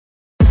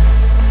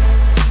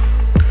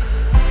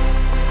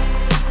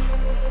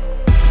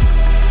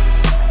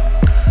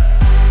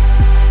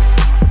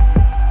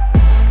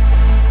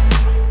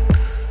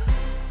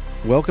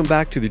Welcome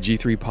back to the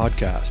G3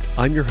 Podcast.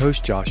 I'm your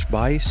host, Josh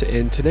Buice,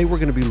 and today we're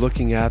going to be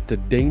looking at the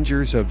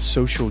dangers of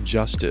social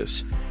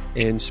justice,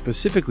 and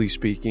specifically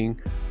speaking,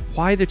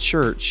 why the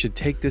church should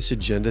take this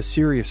agenda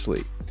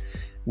seriously.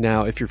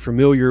 Now, if you're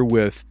familiar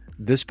with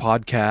this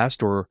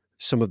podcast or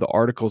some of the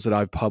articles that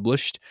I've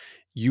published,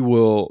 you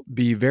will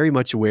be very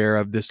much aware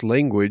of this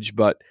language,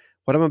 but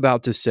what I'm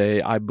about to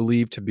say I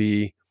believe to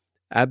be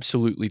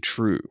absolutely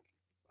true.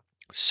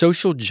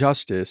 Social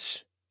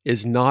justice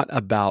is not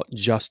about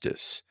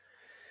justice.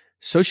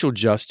 Social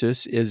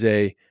justice is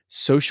a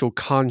social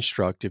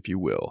construct, if you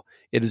will.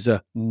 It is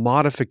a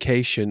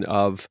modification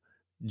of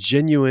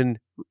genuine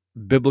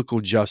biblical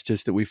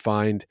justice that we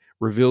find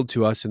revealed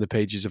to us in the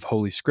pages of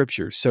Holy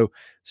Scripture. So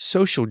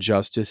social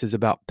justice is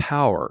about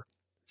power.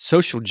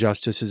 Social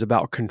justice is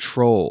about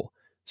control.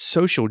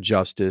 Social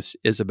justice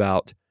is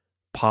about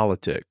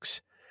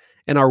politics.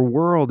 And our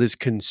world is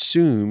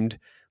consumed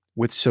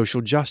with social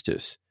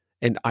justice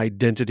and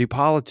identity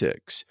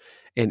politics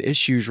and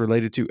issues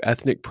related to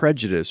ethnic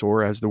prejudice,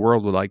 or as the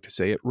world would like to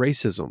say it,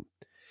 racism.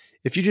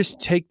 If you just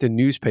take the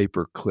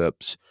newspaper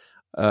clips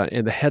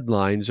and the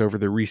headlines over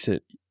the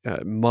recent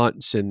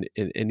months and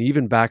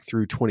even back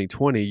through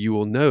 2020, you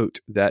will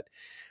note that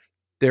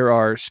there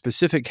are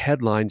specific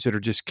headlines that are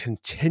just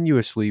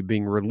continuously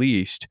being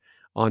released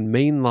on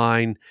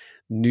mainline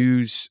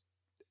news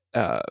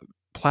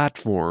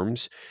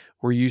platforms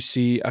where you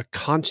see a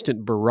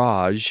constant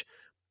barrage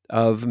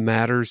of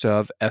matters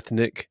of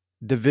ethnic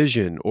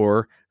division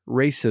or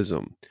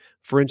racism.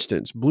 For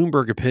instance,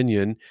 Bloomberg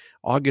Opinion,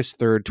 August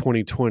 3rd,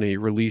 2020,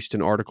 released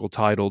an article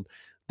titled,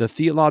 "The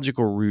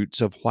Theological Roots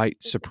of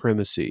White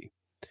Supremacy."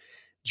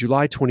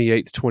 July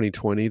 28th,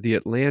 2020, The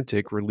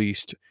Atlantic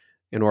released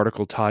an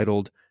article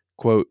titled,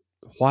 quote,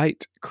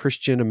 "White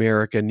Christian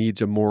America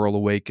Needs a Moral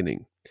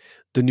Awakening."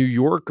 The New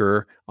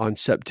Yorker on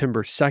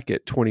September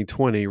 2nd,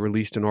 2020,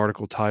 released an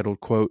article titled,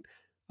 quote,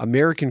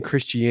 "American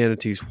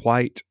Christianity's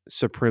White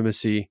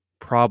Supremacy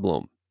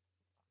Problem."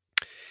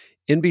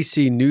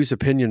 NBC News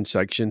Opinion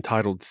section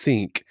titled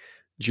Think,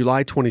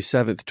 July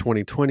 27th,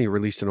 2020,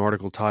 released an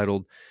article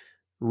titled,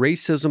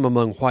 "Racism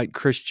Among White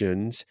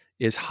Christians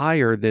is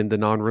Higher Than the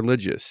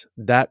Non-Religious.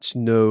 That's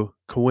No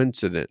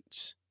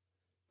Coincidence."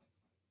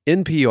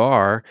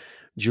 NPR,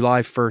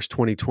 July 1st,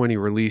 2020,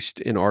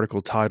 released an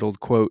article titled,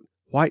 quote,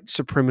 "White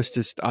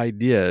Supremacist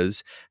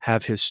Ideas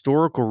Have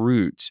Historical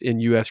Roots in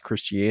U.S.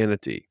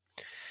 Christianity."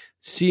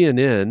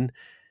 CNN,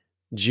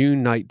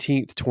 June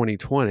 19th,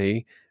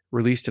 2020,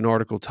 released an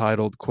article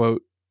titled,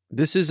 quote,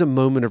 "This is a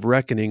moment of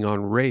reckoning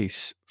on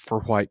race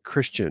for white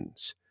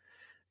Christians."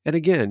 And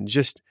again,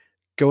 just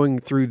going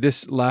through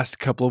this last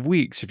couple of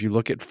weeks, if you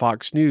look at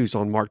Fox News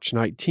on March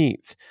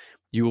 19th,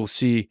 you will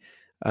see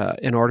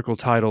an article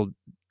titled,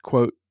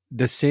 quote,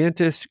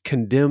 "DeSantis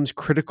condemns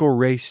critical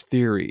race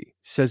theory,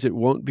 says it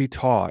won't be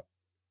taught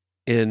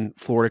in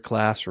Florida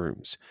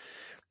classrooms."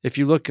 If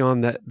you look on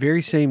that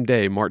very same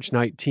day, March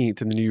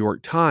 19th, in the New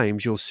York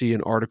Times, you'll see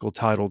an article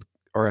titled,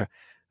 or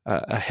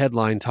a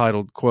headline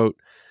titled, quote,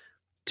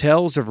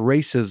 "Tales of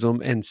Racism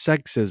and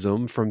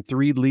Sexism from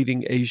Three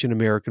Leading Asian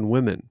American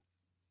Women."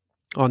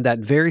 On that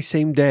very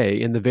same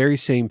day, in the very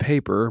same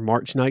paper,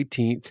 March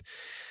 19th,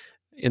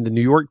 in the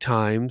New York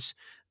Times,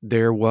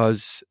 there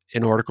was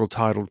an article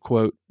titled,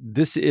 quote,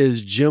 "This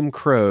is Jim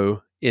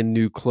Crow in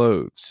New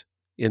Clothes,"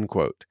 end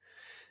quote.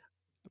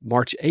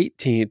 March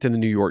 18th, in the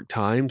New York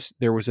Times,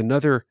 there was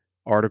another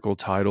article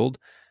titled,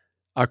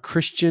 "A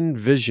Christian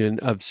Vision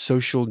of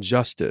Social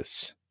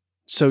Justice."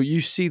 So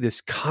you see this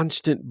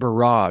constant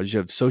barrage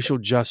of social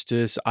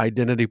justice,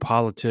 identity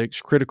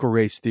politics, critical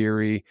race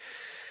theory,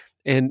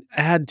 and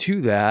add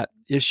to that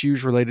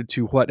issues related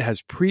to what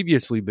has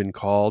previously been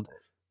called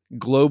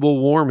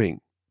global warming.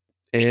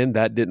 And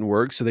that didn't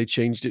work, so they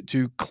changed it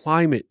to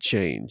climate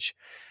change.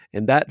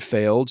 And that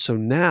failed, so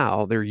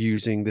now they're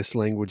using this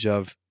language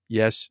of,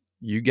 yes,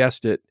 you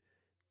guessed it,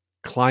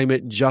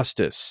 climate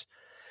justice.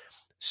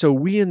 So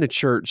we in the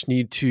church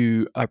need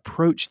to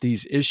approach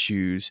these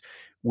issues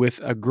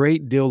with a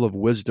great deal of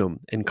wisdom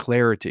and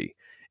clarity.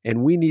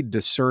 And we need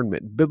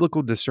discernment,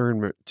 biblical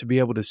discernment, to be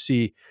able to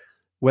see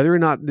whether or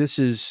not this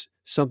is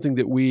something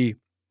that we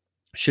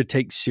should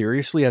take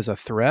seriously as a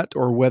threat,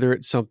 or whether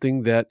it's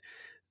something that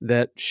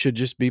should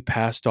just be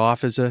passed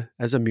off as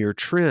a mere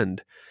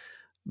trend.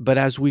 But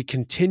as we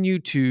continue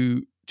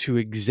to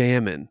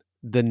examine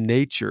the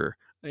nature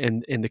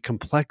and the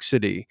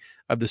complexity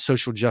of the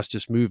social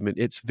justice movement,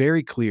 it's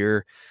very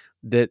clear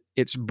that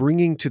it's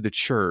bringing to the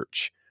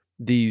church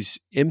these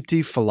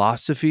empty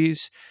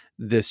philosophies,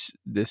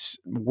 this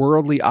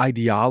worldly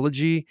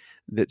ideology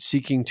that's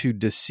seeking to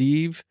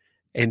deceive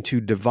and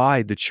to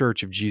divide the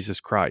church of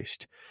Jesus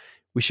Christ.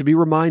 We should be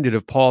reminded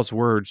of Paul's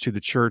words to the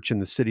church in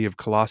the city of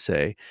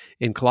Colossae.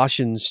 In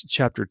Colossians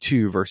chapter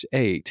 2, verse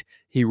 8,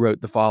 he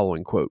wrote the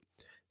following, quote,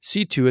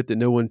 "See to it that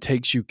no one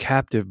takes you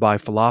captive by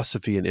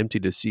philosophy and empty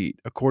deceit,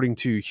 according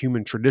to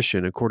human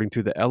tradition, according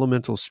to the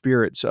elemental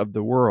spirits of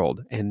the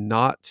world, and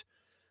not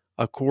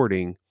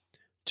according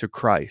to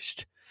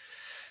Christ."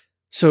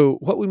 So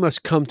what we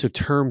must come to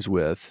terms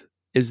with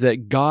is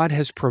that God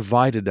has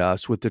provided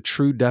us with the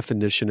true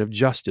definition of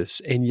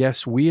justice. And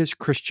yes, we as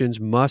Christians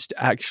must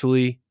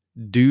actually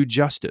do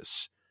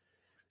justice.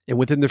 And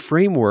within the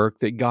framework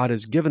that God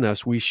has given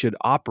us, we should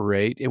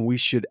operate and we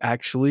should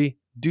actually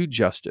do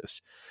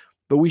justice.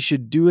 But we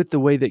should do it the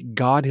way that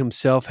God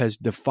himself has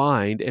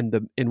defined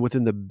and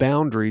within the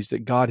boundaries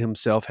that God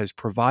himself has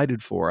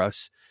provided for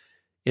us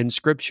in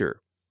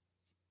Scripture.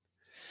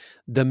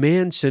 The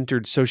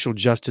man-centered social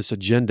justice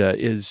agenda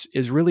is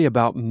really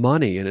about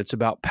money, and it's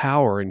about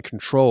power and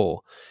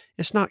control.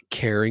 It's not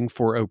caring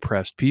for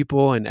oppressed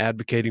people and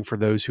advocating for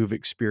those who have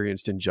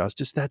experienced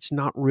injustice. That's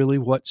not really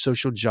what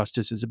social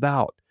justice is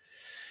about.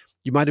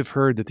 You might have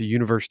heard that the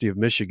University of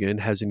Michigan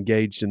has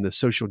engaged in the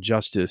social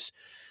justice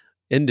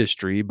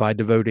industry by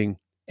devoting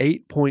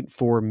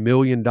 $8.4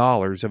 million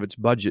of its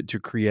budget to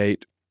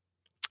create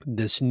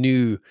this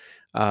new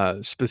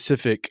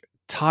specific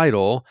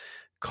title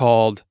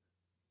called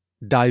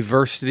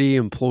diversity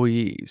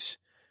employees.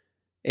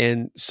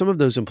 And some of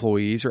those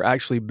employees are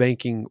actually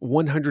banking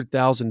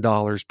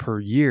 $100,000 per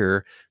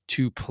year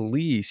to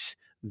police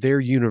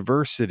their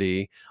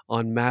university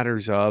on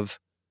matters of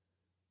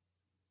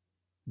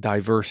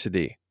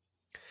diversity.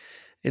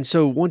 And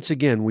so once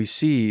again, we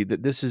see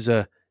that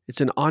it's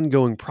an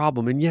ongoing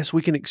problem. And yes,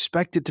 we can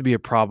expect it to be a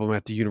problem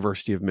at the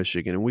University of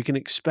Michigan, and we can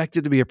expect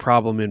it to be a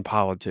problem in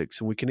politics,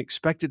 and we can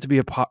expect it to be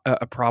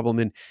a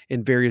problem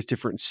in various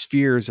different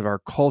spheres of our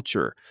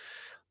culture.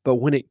 But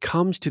when it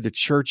comes to the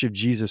Church of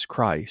Jesus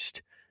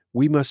Christ,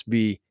 we must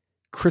be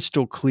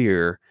crystal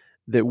clear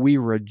that we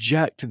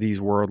reject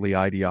these worldly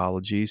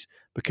ideologies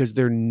because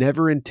they're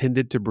never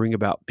intended to bring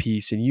about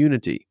peace and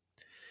unity.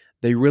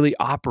 They really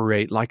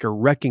operate like a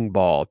wrecking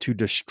ball to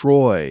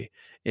destroy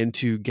and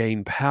to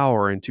gain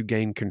power and to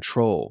gain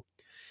control.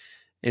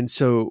 And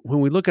so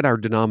when we look at our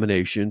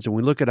denominations and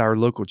we look at our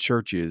local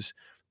churches,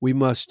 we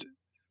must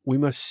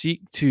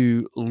seek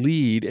to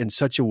lead in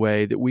such a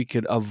way that we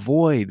could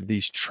avoid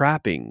these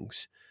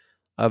trappings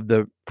of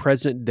the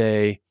present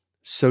day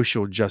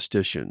social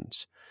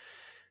justicians.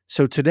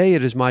 So today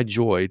it is my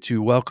joy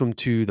to welcome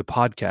to the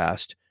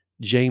podcast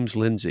James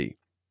Lindsay.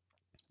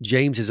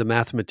 James is a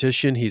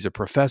mathematician, he's a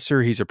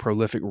professor, he's a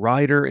prolific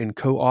writer and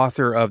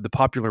co-author of the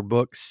popular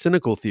book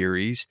Cynical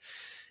Theories,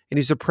 and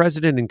he's the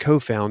president and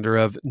co-founder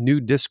of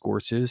New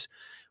Discourses,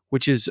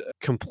 which is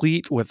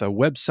complete with a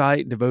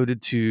website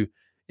devoted to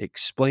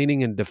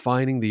explaining and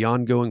defining the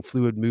ongoing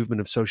fluid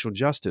movement of social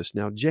justice.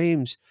 Now,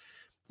 James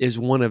is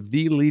one of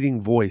the leading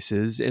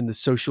voices in the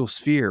social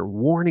sphere,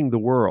 warning the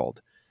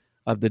world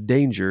of the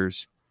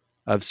dangers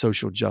of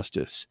social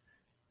justice.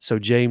 So,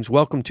 James,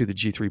 welcome to the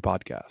G3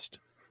 podcast.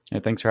 Yeah,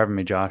 thanks for having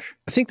me, Josh.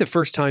 I think the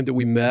first time that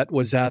we met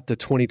was at the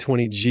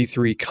 2020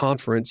 G3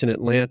 conference in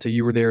Atlanta.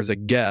 You were there as a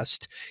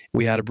guest.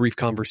 We had a brief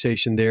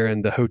conversation there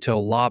in the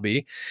hotel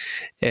lobby.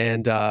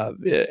 And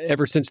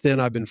ever since then,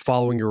 I've been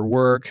following your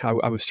work.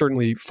 I was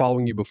certainly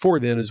following you before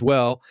then as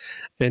well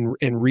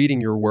and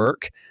reading your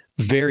work.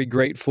 Very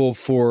grateful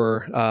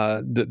for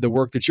the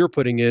work that you're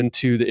putting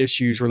into the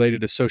issues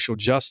related to social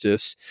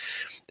justice.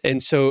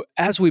 And so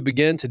as we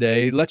begin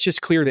today, let's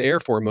just clear the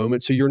air for a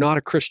moment. So you're not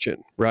a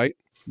Christian, right?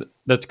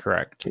 That's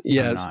correct.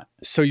 Yes.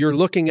 So you're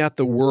looking at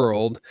the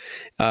world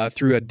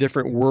through a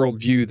different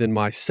worldview than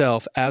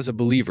myself as a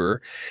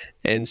believer.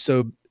 And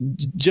so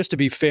just to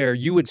be fair,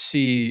 you would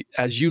see,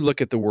 as you look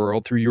at the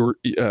world through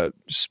your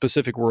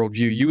specific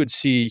worldview, you would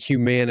see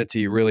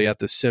humanity really at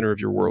the center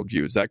of your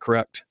worldview. Is that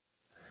correct?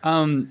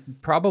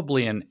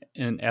 Probably in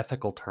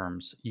ethical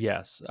terms,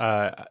 yes.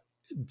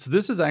 So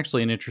this is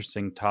actually an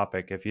interesting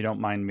topic, if you don't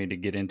mind me to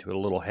get into it a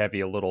little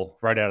heavy, a little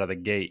right out of the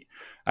gate.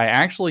 I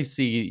actually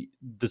see,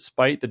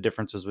 despite the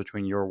differences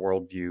between your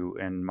worldview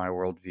and my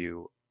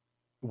worldview,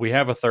 we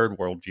have a third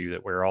worldview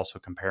that we're also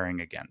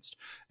comparing against.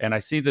 And I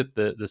see that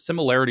the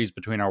similarities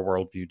between our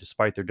worldview,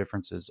 despite their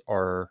differences,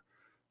 are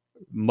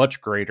much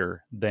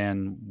greater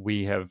than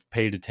we have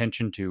paid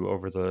attention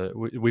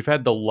to we've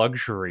had the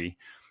luxury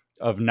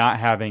of not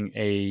having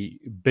a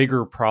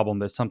bigger problem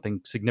that's something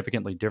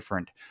significantly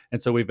different.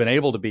 And so we've been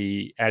able to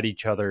be at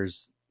each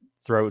other's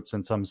throats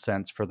in some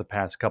sense for the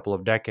past couple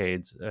of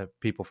decades,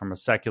 people from a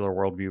secular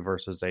worldview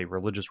versus a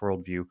religious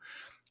worldview,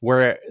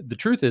 where the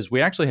truth is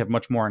we actually have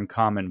much more in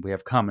common. We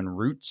have common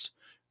roots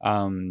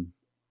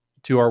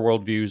to our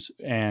worldviews,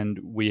 and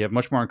we have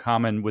much more in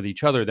common with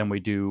each other than we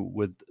do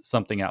with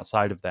something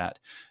outside of that.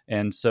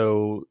 And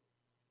so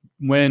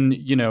when,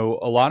 a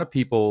lot of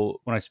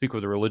people, when I speak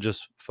with the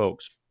religious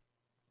folks,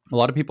 a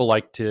lot of people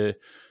like to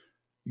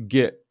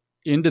get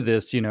into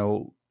this,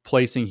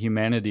 placing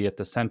humanity at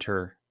the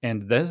center.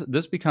 And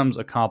this becomes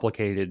a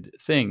complicated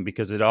thing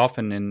because it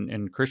often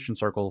in Christian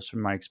circles,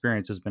 from my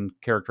experience, has been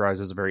characterized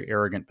as a very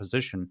arrogant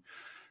position.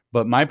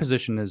 But my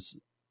position is,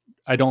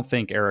 I don't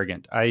think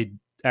arrogant. I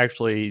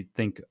actually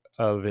think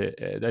of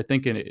it, I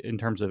think in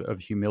terms of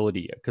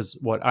humility, because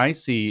what I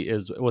see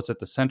is what's at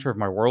the center of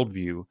my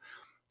worldview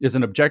is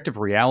an objective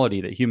reality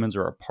that humans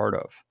are a part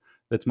of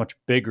that's much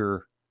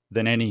bigger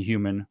than any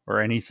human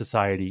or any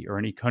society or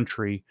any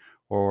country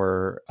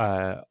or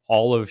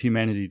all of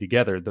humanity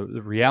together. The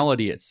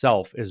reality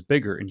itself is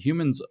bigger, and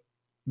humans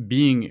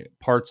being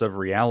parts of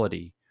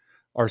reality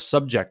are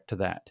subject to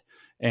that.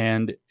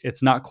 And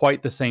it's not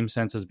quite the same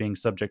sense as being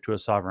subject to a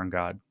sovereign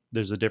God.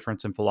 There's a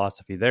difference in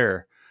philosophy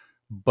there.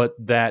 But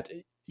that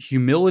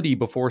humility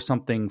before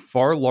something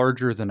far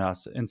larger than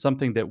us, and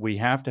something that we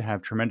have to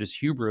have tremendous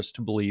hubris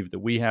to believe that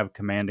we have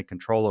command and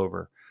control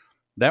over,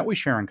 that we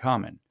share in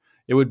common.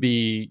 It would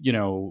be, it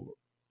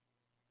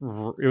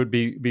would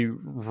be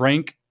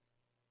rank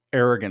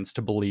arrogance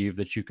to believe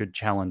that you could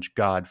challenge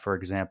God, for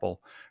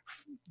example,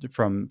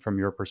 from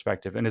your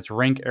perspective. And it's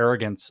rank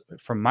arrogance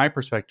from my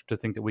perspective to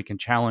think that we can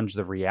challenge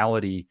the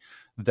reality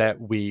that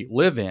we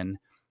live in.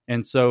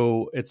 And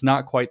so it's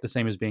not quite the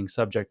same as being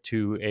subject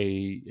to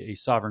a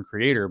sovereign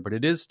creator, but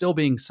it is still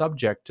being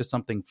subject to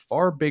something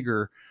far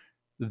bigger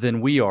than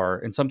we are,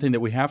 and something that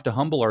we have to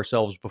humble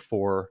ourselves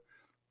before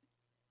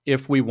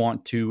if we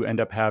want to end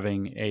up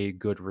having a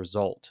good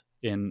result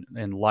in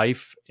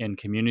life, in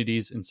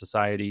communities, in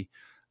society,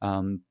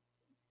 and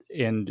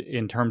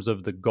in terms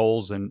of the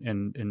goals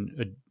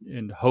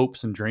and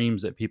hopes and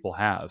dreams that people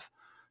have.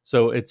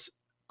 So it's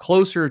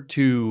closer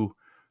to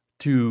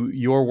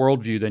your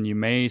worldview than you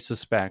may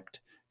suspect.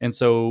 And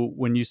so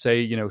when you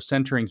say,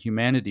 centering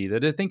humanity,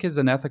 that I think is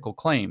an ethical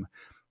claim,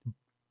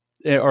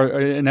 or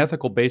an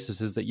ethical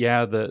basis, is that,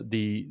 yeah,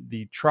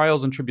 the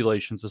trials and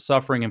tribulations, the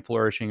suffering and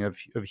flourishing of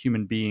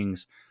human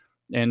beings,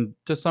 and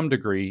to some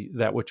degree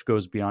that which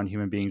goes beyond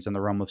human beings in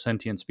the realm of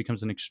sentience,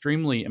 becomes an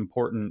extremely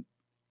important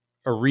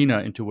arena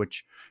into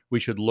which we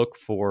should look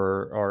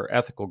for our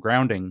ethical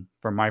grounding,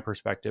 from my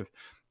perspective.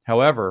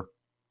 However,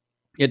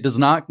 it does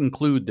not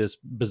include this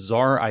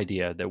bizarre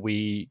idea that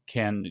we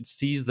can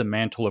seize the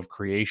mantle of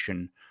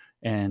creation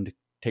and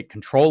take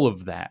control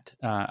of that.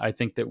 I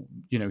think that,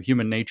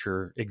 human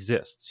nature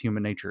exists.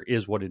 Human nature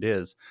is what it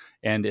is,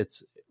 and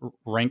it's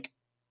rank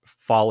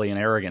folly and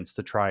arrogance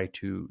to try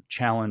to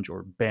challenge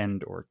or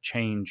bend or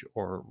change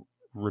or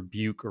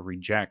rebuke or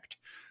reject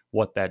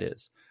what that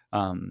is.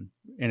 And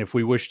if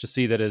we wish to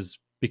see that as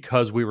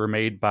because we were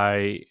made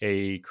by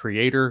a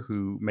creator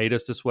who made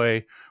us this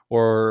way,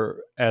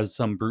 or as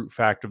some brute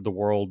fact of the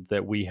world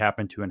that we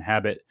happen to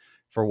inhabit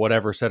for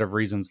whatever set of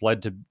reasons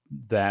led to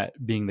that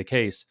being the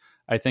case,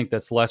 I think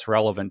that's less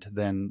relevant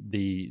than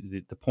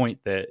the point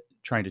that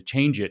trying to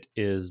change it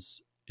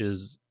is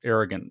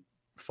arrogant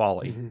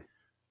folly. Mm-hmm.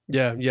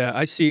 Yeah,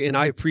 I see, and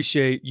I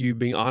appreciate you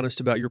being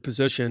honest about your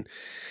position.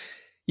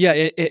 Yeah,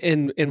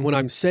 and when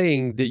I'm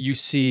saying that you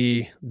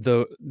see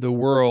the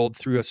world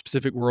through a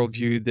specific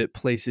worldview that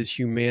places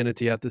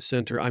humanity at the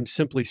center, I'm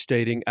simply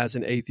stating, as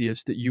an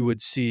atheist, that you would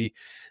see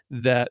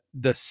that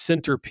the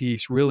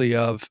centerpiece really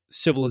of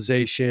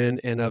civilization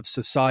and of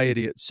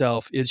society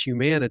itself is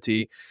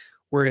humanity,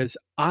 whereas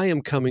I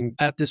am coming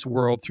at this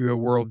world through a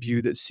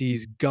worldview that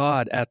sees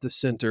God at the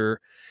center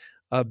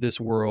of this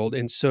world.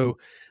 And so,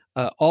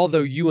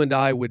 although you and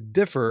I would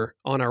differ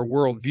on our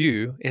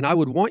worldview, and I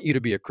would want you to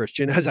be a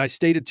Christian, as I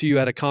stated to you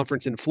at a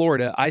conference in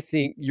Florida, I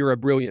think you're a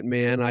brilliant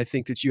man. I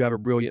think that you have a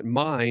brilliant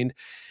mind.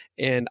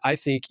 And I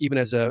think even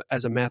as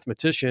a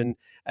mathematician,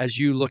 as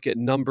you look at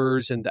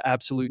numbers and the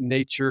absolute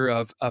nature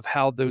of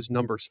how those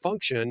numbers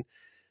function,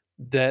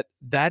 that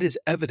is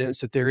evidence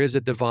that there is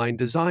a divine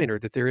designer,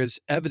 that there is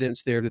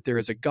evidence there that there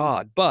is a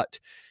God. But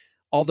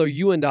although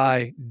you and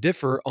I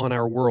differ on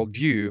our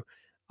worldview,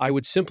 I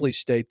would simply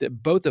state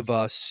that both of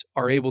us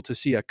are able to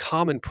see a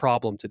common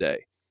problem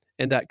today.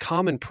 And that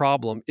common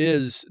problem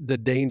is the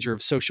danger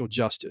of social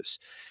justice.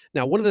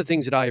 Now, one of the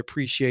things that I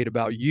appreciate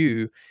about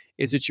you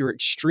is that you're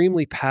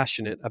extremely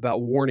passionate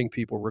about warning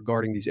people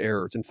regarding these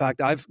errors. In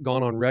fact, I've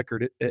gone on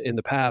record in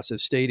the past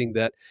as stating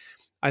that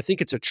I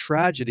think it's a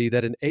tragedy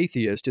that an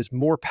atheist is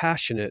more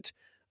passionate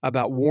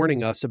about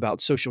warning us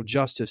about social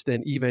justice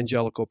than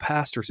evangelical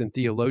pastors and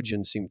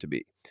theologians seem to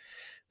be.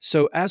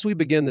 So, as we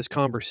begin this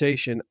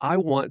conversation, I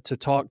want to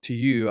talk to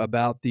you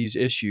about these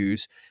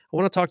issues. I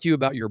want to talk to you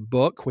about your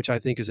book, which I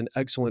think is an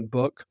excellent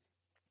book.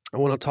 I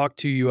want to talk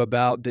to you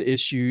about the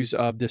issues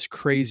of this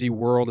crazy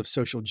world of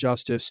social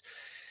justice.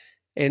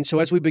 And so,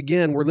 as we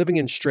begin, we're living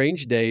in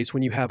strange days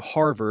when you have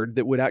Harvard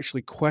that would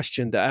actually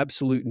question the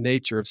absolute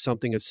nature of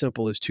something as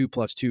simple as 2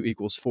 + 2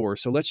 = 4.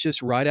 So, let's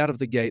just right out of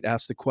the gate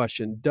ask the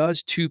question,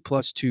 does 2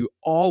 + 2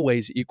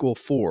 always equal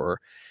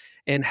 4?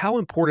 And how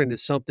important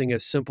is something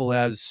as simple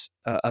as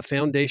a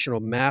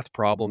foundational math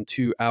problem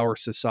to our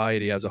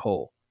society as a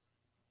whole?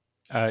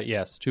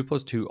 Yes, 2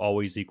 + 2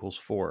 always equals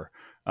 4.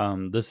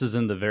 This is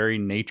in the very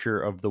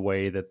nature of the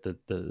way that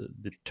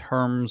the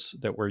terms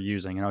that we're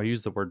using, and I'll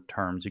use the word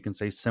terms. You can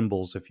say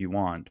symbols if you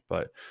want,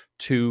 but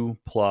 2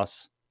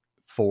 +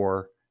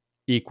 4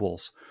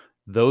 equals.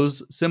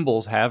 Those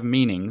symbols have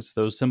meanings.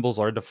 Those symbols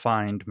are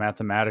defined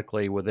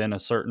mathematically within a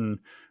certain,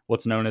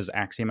 what's known as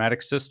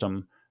axiomatic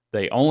system.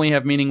 They only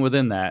have meaning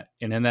within that,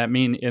 and in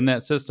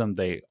that system,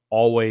 they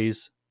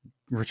always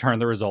return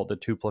the result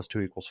that 2 +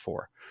 2 =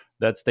 4.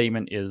 That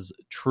statement is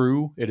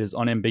true. It is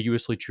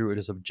unambiguously true. It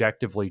is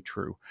objectively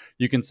true.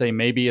 You can say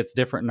maybe it's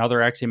different in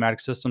other axiomatic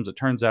systems. It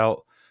turns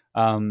out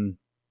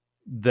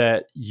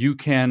that you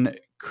can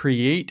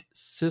create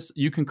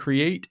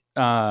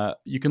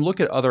look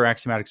at other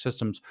axiomatic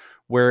systems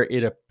where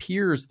it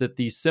appears that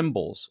these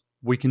symbols,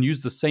 we can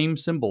use the same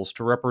symbols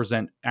to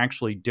represent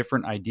actually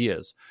different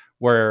ideas,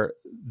 where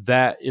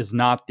that is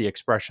not the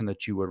expression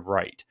that you would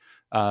write.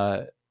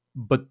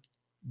 But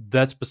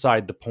that's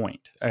beside the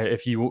point.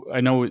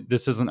 I know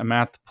this isn't a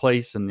math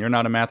place and you're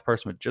not a math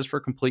person, but just for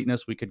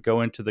completeness, we could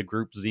go into the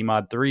group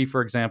Zmod 3,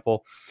 for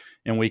example,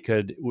 and we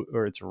could,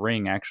 or it's a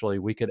ring actually,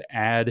 we could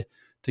add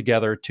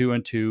together 2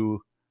 and 2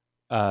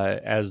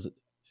 as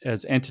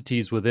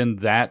entities within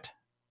that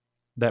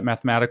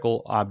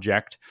mathematical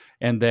object,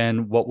 and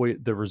then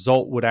the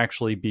result would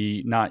actually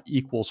be not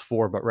equals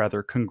 4, but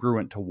rather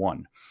congruent to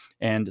 1.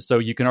 And so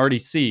you can already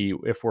see,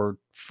 if we're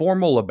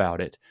formal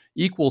about it,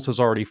 equals has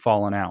already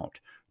fallen out.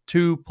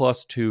 2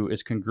 plus 2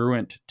 is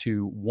congruent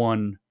to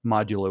 1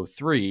 modulo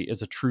 3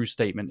 is a true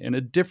statement in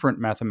a different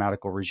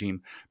mathematical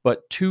regime.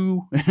 But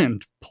 2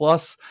 and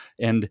plus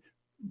and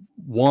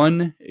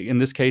 1 in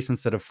this case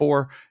instead of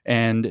 4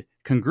 and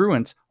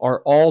congruence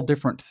are all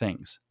different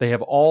things. They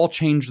have all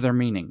changed their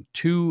meaning.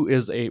 2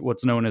 is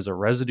what's known as a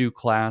residue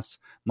class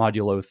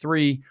modulo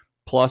 3.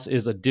 Plus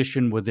is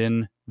addition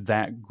within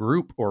that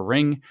group or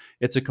ring.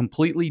 It's a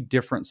completely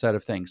different set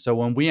of things. So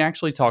when we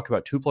actually talk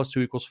about 2 plus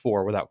 2 equals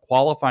 4 without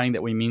qualifying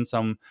that we mean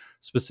some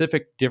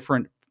specific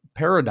different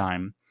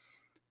paradigm,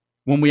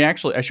 I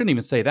shouldn't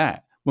even say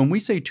that. When we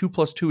say 2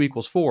 plus 2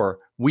 equals 4,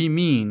 we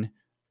mean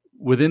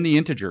within the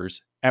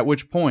integers, at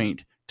which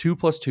point 2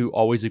 plus 2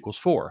 always equals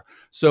 4.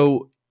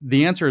 So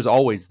the answer is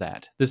always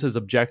that. This is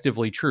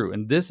objectively true.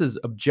 And this is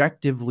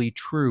objectively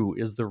true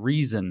is the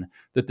reason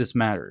that this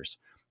matters.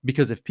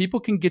 Because if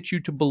people can get you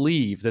to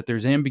believe that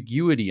there's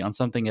ambiguity on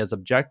something as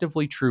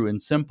objectively true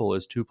and simple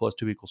as 2 plus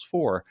 2 equals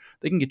 4,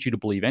 they can get you to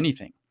believe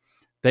anything.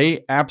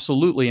 They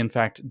absolutely, in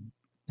fact,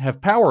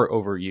 have power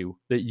over you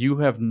that you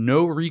have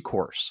no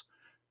recourse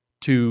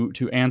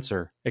to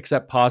answer,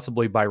 except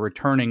possibly by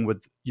returning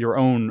with your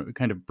own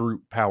kind of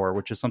brute power,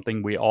 which is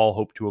something we all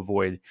hope to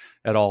avoid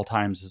at all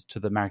times to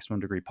the maximum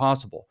degree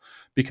possible.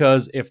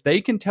 Because if they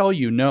can tell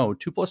you, no,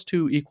 2 plus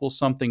 2 equals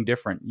something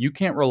different, you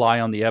can't rely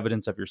on the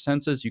evidence of your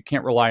senses. You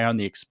can't rely on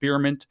the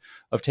experiment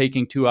of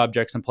taking 2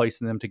 objects and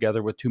placing them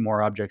together with 2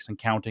 more objects and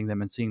counting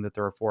them and seeing that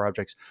there are 4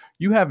 objects.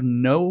 You have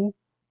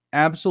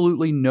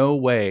absolutely no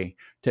way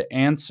to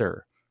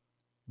answer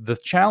the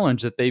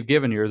challenge that they've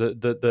given you, or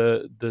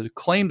the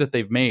claim that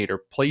they've made or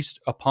placed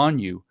upon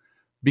you,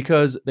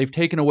 because they've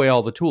taken away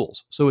all the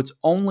tools. So it's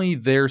only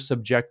their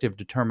subjective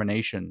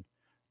determination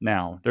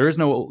now. There is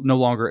no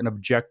longer an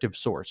objective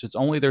source. It's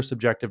only their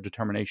subjective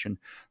determination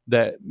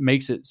that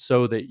makes it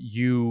so that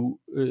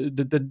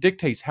that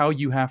dictates how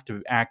you have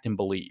to act and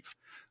believe.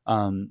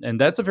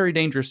 And that's a very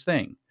dangerous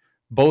thing,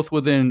 both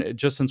within,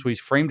 just since we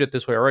framed it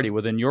this way already,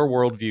 within your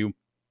worldview,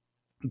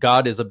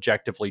 God is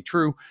objectively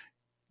true.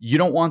 You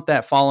don't want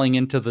that falling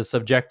into the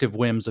subjective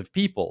whims of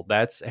people.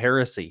 That's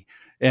heresy.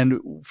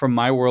 And from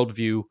my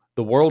worldview,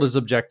 the world is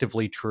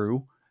objectively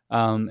true.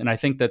 And I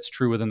think that's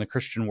true within the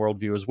Christian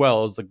worldview as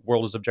well, as the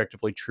world is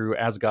objectively true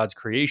as God's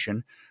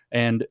creation.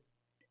 And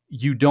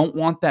you don't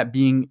want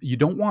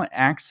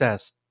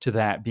access to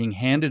that being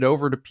handed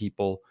over to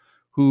people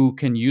who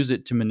can use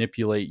it to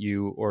manipulate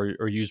you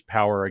or use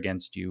power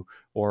against you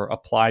or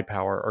apply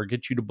power or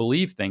get you to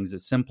believe things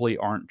that simply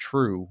aren't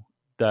true.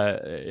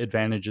 That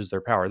advantages their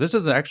power. This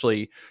is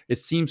actually, it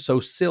seems so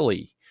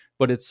silly,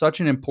 but it's such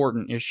an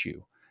important issue.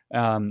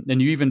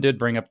 And you even did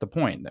bring up the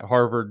point that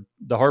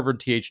the Harvard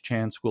T.H.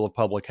 Chan School of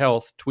Public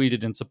Health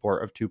tweeted in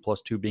support of 2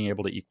 plus 2 being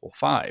able to equal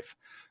 5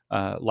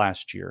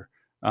 last year.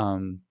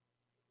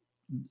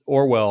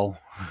 Orwell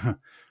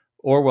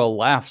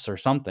laughs or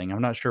something.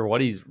 I'm not sure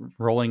what he's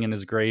rolling in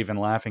his grave and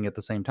laughing at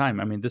the same time.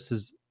 I mean,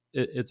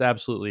 it's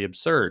absolutely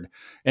absurd.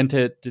 And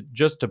to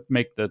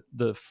make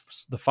the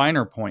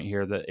finer point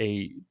here, that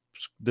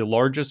the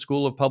largest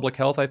school of public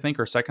health, I think,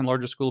 or second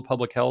largest school of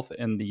public health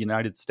in the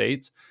United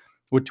States,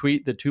 would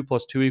tweet that 2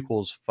 plus 2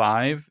 equals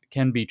 5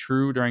 can be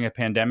true during a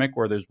pandemic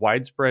where there's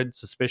widespread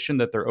suspicion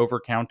that they're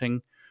overcounting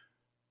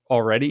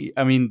already.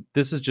 I mean,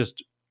 this is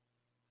just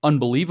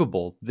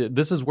unbelievable.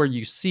 This is where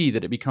you see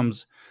that it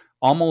becomes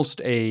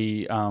almost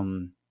it's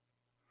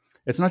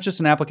not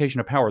just an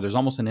application of power. There's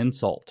almost an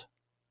insult.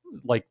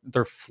 Like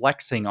they're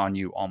flexing on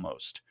you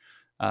almost.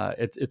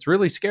 It's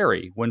really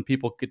scary when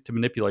people get to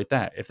manipulate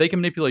that. If they can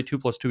manipulate 2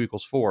 plus 2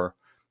 equals 4,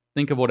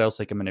 think of what else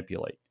they can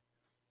manipulate.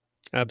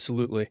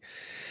 Absolutely.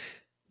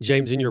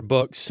 James, in your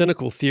book,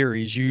 Cynical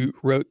Theories, you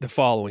wrote the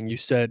following. You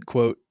said,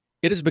 quote,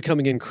 "It is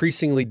becoming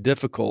increasingly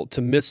difficult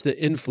to miss the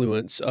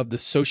influence of the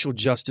social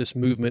justice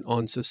movement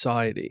on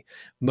society,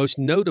 most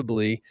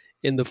notably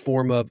in the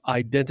form of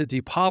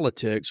identity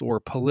politics or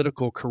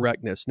political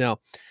correctness." Now,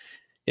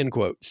 end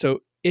quote. So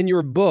in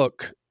your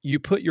book, you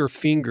put your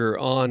finger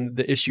on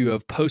the issue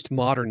of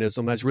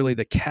postmodernism as really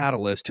the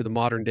catalyst to the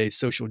modern day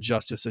social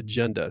justice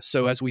agenda.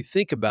 So as we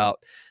think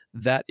about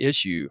that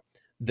issue,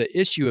 the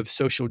issue of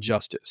social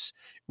justice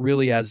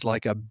really as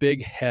like a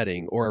big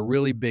heading or a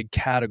really big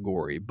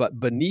category, but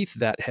beneath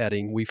that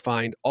heading, we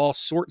find all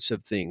sorts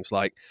of things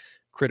like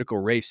critical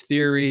race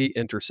theory,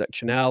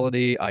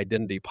 intersectionality,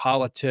 identity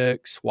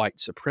politics, white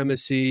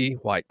supremacy,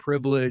 white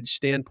privilege,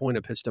 standpoint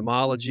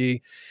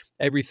epistemology,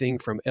 everything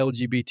from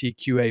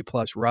LGBTQA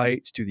plus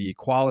rights to the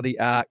Equality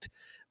Act,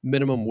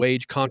 minimum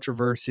wage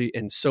controversy,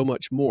 and so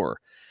much more.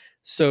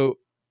 So,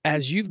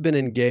 as you've been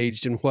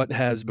engaged in what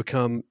has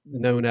become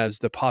known as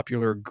the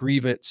popular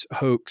grievance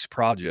hoax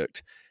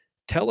project,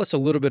 tell us a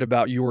little bit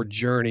about your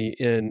journey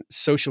in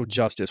social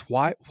justice.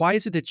 Why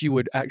is it that you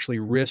would actually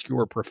risk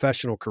your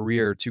professional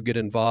career to get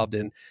involved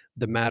in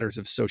the matters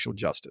of social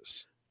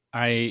justice?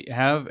 I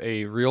have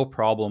a real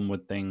problem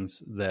with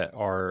things that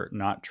are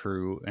not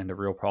true and a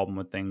real problem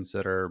with things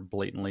that are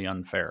blatantly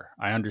unfair.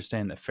 I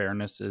understand that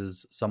fairness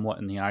is somewhat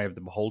in the eye of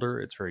the beholder.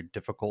 It's very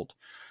difficult.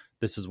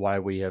 This is why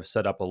we have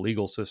set up a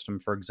legal system,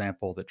 for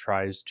example, that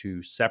tries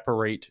to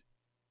separate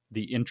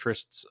the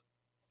interests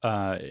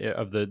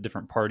of the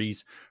different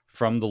parties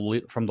from the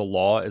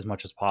law as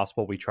much as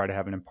possible. We try to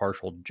have an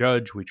impartial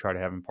judge. We try to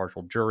have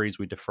impartial juries.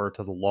 We defer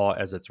to the law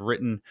as it's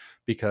written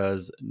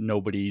because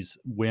nobody's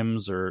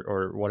whims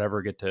or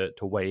whatever get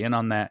to weigh in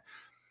on that.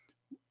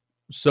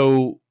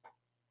 So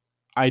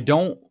I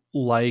don't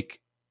like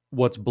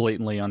what's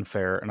blatantly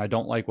unfair, and I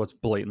don't like what's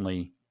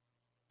blatantly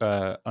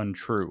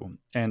untrue.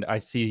 And I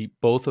see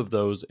both of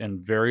those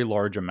in very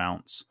large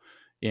amounts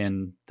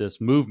in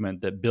this movement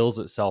that bills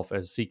itself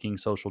as seeking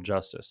social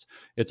justice.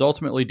 It's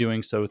ultimately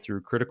doing so through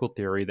critical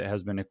theory that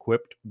has been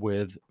equipped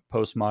with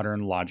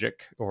postmodern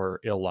logic or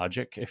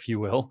illogic, if you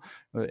will,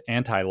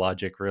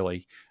 anti-logic,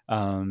 really.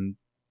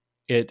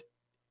 It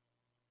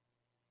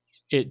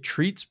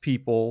treats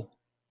people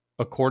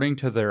according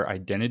to their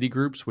identity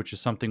groups, which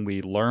is something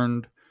we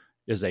learned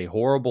is a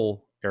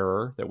horrible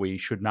error that we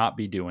should not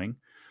be doing.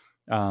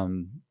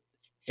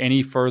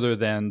 Any further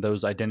than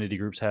those identity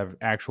groups have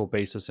actual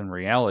basis in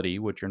reality,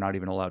 which you're not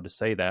even allowed to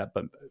say that.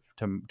 But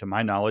to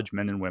my knowledge,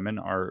 men and women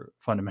are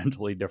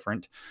fundamentally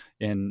different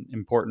in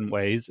important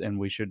ways. And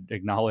we should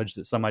acknowledge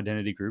that some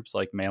identity groups,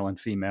 like male and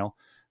female,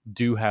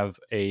 do have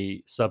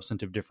a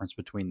substantive difference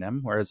between them,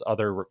 whereas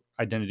other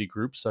identity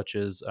groups, such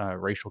as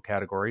racial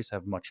categories,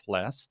 have much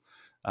less,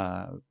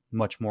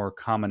 much more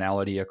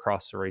commonality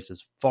across the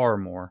races, far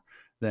more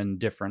than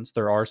difference.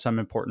 There are some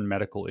important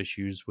medical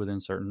issues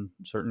within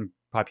certain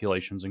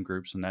populations and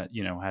groups, and that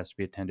has to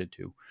be attended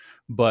to.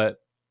 But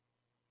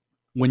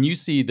when you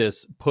see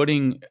this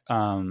putting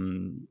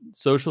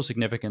social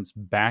significance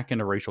back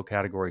into racial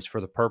categories for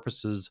the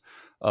purposes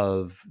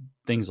of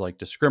things like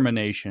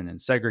discrimination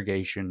and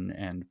segregation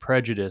and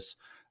prejudice,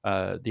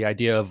 the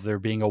idea of there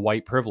being a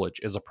white privilege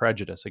is a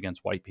prejudice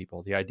against white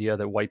people. The idea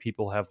that white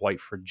people have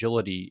white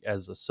fragility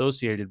as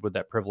associated with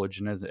that privilege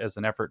and as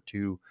an effort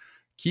to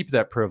keep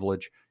that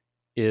privilege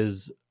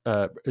is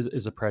a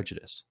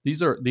prejudice.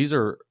 These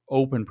are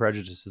open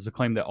prejudices. The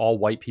claim that all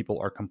white people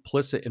are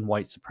complicit in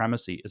white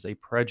supremacy is a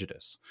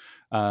prejudice.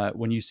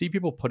 When you see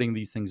people putting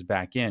these things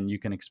back in, you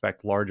can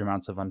expect large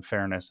amounts of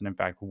unfairness and, in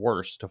fact,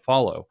 worse to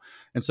follow.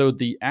 And so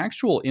the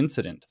actual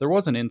incident, there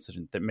was an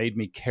incident that made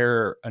me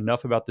care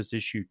enough about this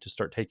issue to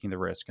start taking the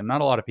risk. And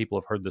not a lot of people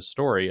have heard this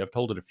story. I've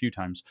told it a few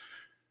times,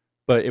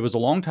 but it was a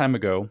long time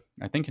ago,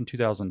 I think in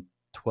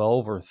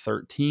 2012 or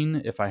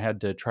 13, if I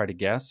had to try to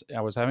guess. I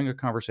was having a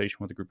conversation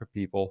with a group of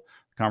people.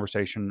 The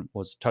conversation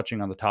was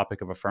touching on the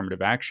topic of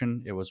affirmative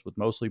action. It was with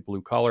mostly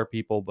blue collar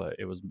people, but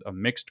it was a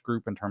mixed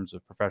group in terms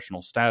of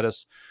professional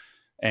status.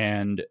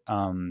 And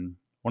one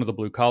of the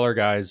blue collar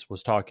guys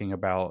was talking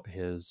about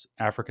his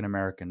African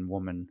American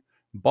woman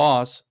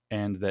boss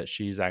and that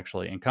she's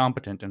actually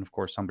incompetent. And of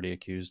course, somebody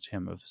accused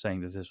him of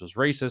saying that this was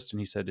racist. And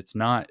he said, it's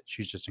not,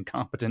 she's just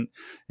incompetent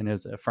and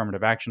is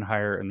affirmative action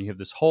hire. And you have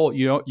this whole,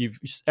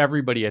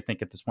 everybody, I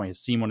think at this point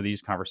has seen one of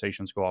these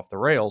conversations go off the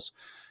rails.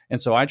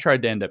 And so I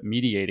tried to end up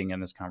mediating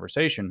in this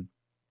conversation.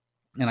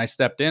 And I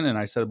stepped in and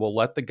I said, well,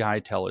 let the guy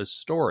tell his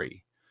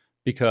story,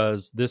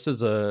 because I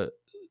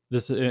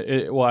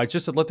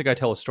just said, let the guy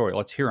tell his story.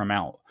 Let's hear him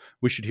out.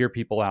 We should hear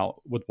people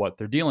out with what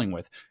they're dealing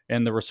with.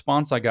 And the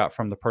response I got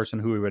from the person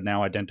who we would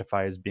now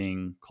identify as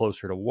being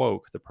closer to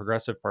woke, the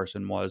progressive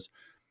person, was,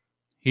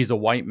 he's a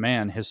white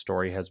man. His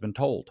story has been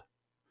told.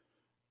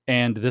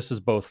 And this is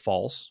both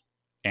false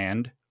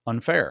and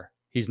unfair.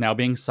 He's now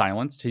being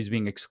silenced. He's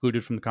being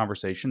excluded from the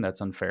conversation.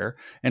 That's unfair.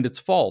 And it's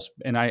false.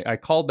 And I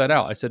called that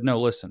out. I said, no,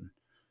 listen.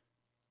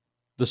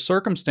 The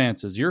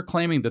circumstances, you're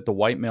claiming that the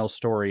white male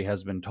story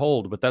has been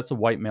told, but that's a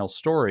white male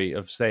story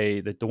of, say,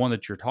 that the one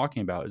that you're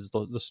talking about is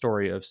the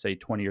story of, say,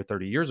 20 or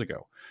 30 years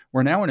ago.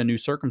 We're now in a new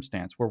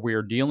circumstance where we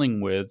are dealing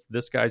with,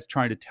 this guy's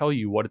trying to tell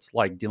you what it's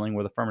like dealing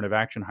with affirmative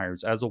action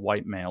hires as a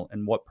white male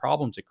and what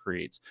problems it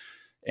creates.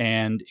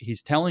 And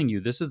he's telling you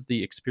this is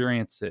the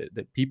experience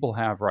that people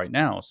have right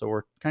now. So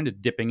we're kind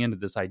of dipping into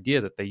this idea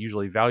that they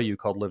usually value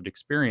called lived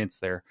experience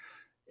there.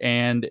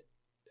 And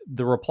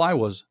the reply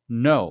was,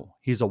 no,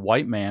 he's a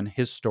white man.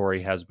 His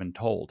story has been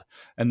told.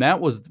 And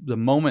that was the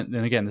moment.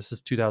 And again, this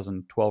is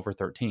 2012 or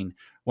 13,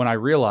 when I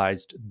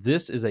realized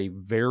this is a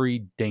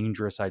very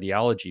dangerous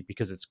ideology,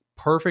 because it's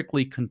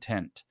perfectly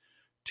content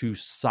to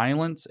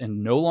silence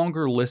and no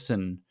longer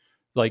listen.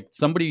 Like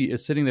somebody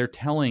is sitting there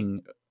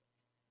telling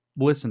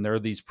listen, there are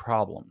these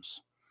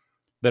problems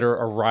that are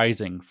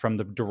arising from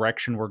the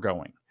direction we're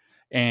going.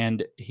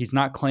 And he's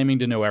not claiming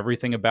to know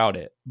everything about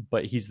it,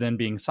 but he's then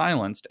being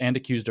silenced and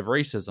accused of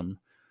racism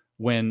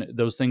when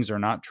those things are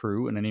not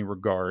true in any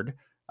regard,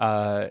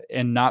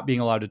 and not being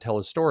allowed to tell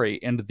his story.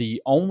 And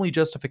the only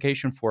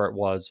justification for it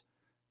was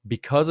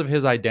because of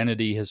his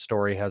identity, his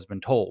story has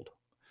been told.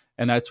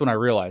 And that's when I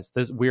realized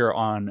this, we are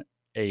on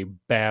a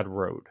bad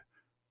road.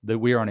 That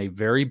we are on a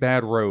very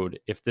bad road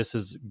if this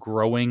is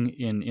growing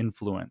in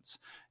influence.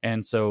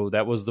 And so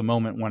that was the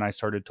moment when I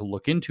started to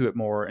look into it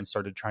more and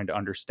started trying to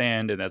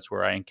understand. And that's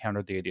where I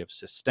encountered the idea of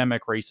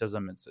systemic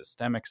racism and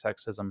systemic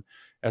sexism,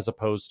 as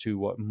opposed to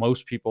what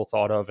most people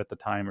thought of at the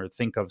time or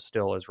think of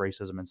still as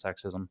racism and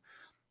sexism.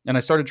 And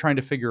I started trying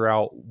to figure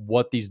out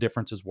what these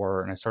differences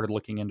were. And I started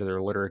looking into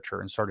their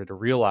literature and started to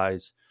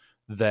realize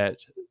that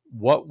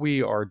what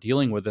we are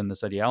dealing with in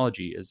this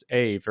ideology is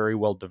A, very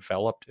well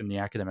developed in the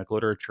academic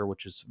literature,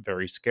 which is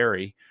very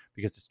scary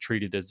because it's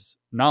treated as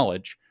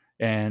knowledge,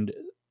 and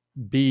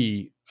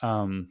B,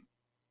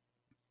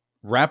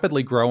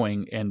 rapidly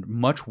growing and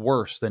much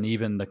worse than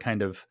even the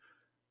kind of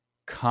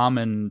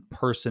common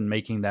person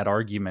making that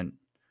argument.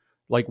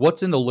 Like,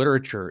 what's in the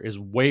literature is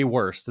way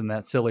worse than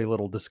that silly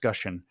little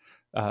discussion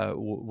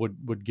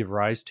would give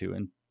rise to.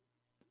 And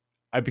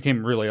I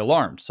became really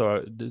alarmed.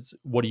 So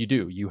what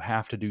do? You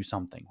have to do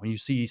something. When you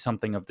see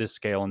something of this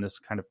scale and this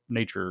kind of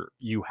nature,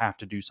 you have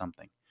to do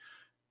something.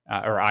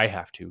 Or I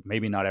have to.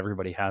 Maybe not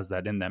everybody has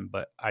that in them,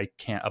 but I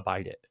can't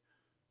abide it.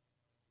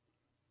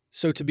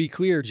 So to be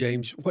clear,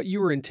 James, what you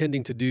were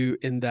intending to do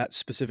in that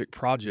specific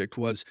project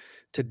was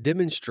to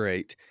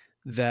demonstrate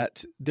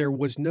that there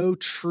was no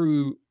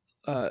true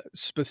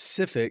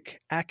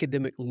specific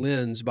academic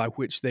lens by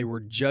which they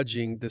were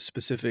judging the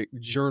specific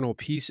journal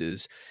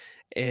pieces.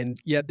 And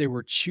yet they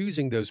were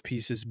choosing those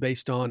pieces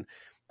based on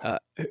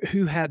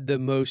who had the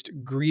most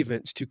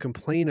grievance to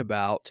complain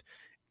about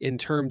in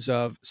terms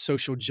of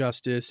social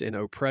justice and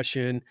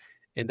oppression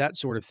and that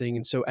sort of thing.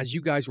 And so as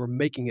you guys were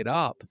making it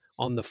up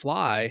on the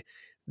fly,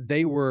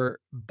 they were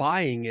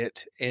buying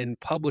it and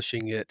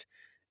publishing it.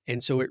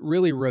 And so it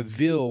really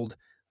revealed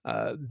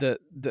the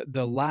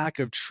lack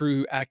of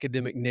true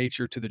academic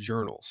nature to the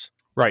journals.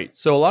 Right.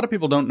 So a lot of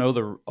people don't know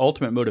the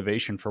ultimate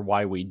motivation for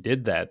why we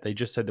did that. They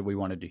just said that we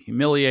wanted to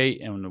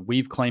humiliate, and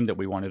we've claimed that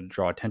we wanted to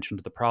draw attention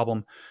to the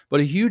problem. But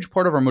a huge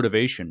part of our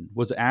motivation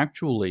was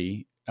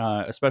actually,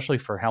 especially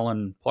for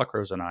Helen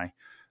Pluckrose and I,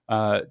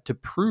 to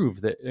prove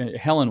that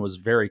Helen was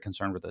very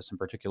concerned with this in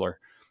particular,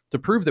 to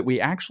prove that we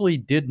actually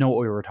did know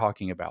what we were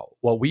talking about.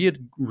 Well, we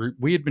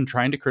had been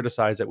trying to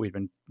criticize it. We'd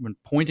been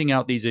pointing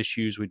out these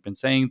issues. We'd been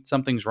saying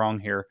something's wrong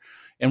here.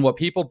 And what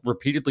people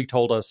repeatedly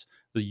told us,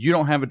 you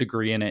don't have a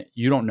degree in it,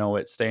 you don't know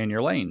it, stay in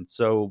your lane.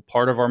 So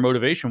part of our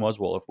motivation was,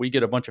 well, if we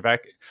get a bunch of I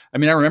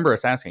remember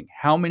us asking,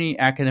 how many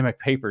academic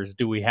papers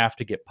do we have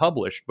to get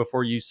published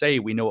before you say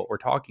we know what we're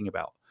talking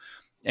about?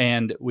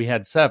 And we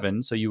had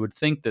 7, so you would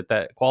think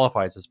that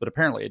qualifies us, but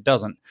apparently it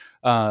doesn't,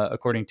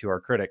 according to our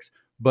critics.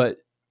 But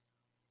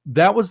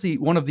that was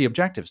one of the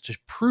objectives, to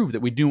prove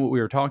that we knew what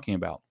we were talking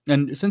about.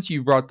 And since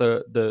you brought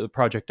the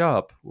project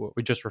up,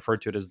 we just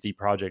referred to it as the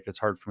project. It's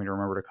hard for me to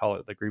remember to call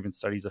it the Grievance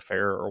Studies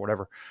Affair or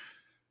whatever.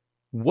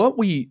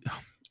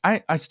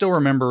 I still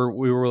remember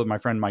we were with my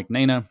friend Mike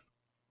Nana,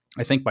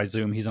 I think by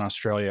Zoom. He's in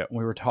Australia.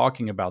 We were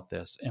talking about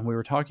this, and we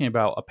were talking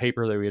about a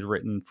paper that we had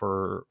written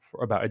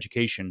about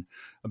education,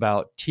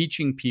 about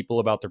teaching people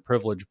about their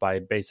privilege by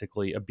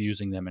basically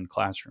abusing them in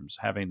classrooms,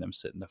 having them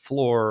sit in the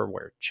floor,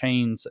 wear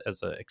chains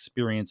as an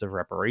experience of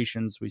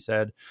reparations. We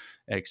said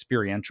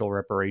experiential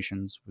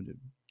reparations,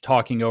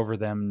 talking over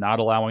them, not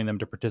allowing them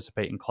to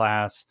participate in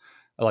class,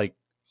 like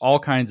all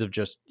kinds of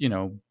just,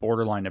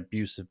 borderline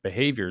abusive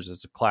behaviors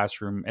as a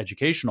classroom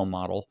educational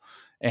model.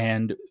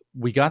 And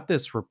we got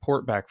this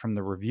report back from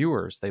the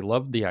reviewers. They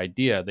loved the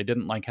idea. They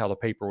didn't like how the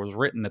paper was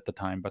written at the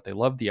time, but they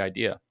loved the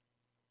idea.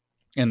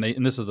 And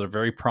this is a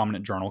very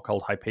prominent journal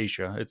called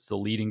Hypatia. It's the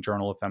leading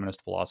journal of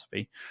feminist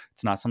philosophy.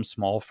 It's not some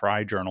small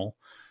fry journal.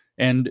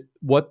 And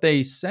what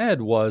they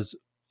said was,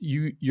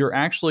 you're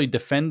actually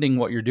defending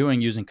what you're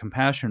doing using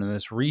compassion, and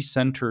this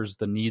recenters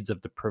the needs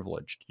of the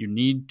privileged. You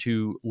need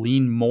to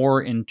lean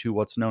more into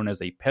what's known as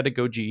a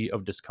pedagogy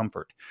of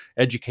discomfort,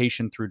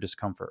 education through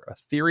discomfort, a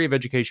theory of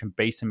education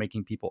based in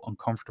making people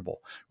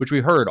uncomfortable, which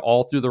we heard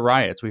all through the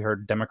riots. We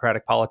heard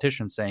Democratic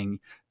politicians saying,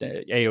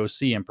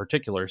 AOC in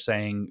particular,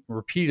 saying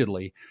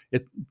repeatedly,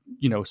 it's,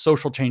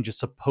 social change is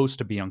supposed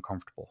to be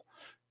uncomfortable.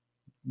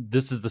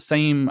 This is the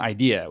same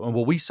idea.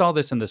 Well, we saw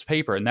this in this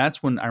paper, and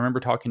that's when I remember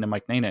talking to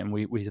Mike Nana, and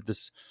we had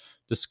this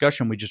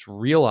discussion. We just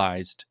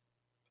realized,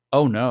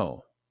 oh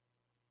no,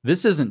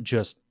 this isn't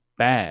just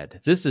bad.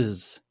 This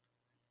is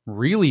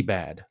really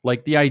bad.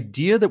 Like, the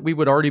idea that we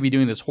would already be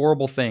doing this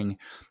horrible thing,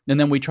 and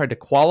then we tried to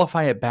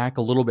qualify it back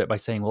a little bit by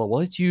saying, well,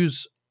 let's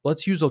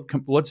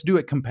do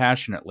it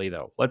compassionately,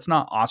 though. Let's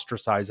not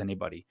ostracize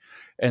anybody.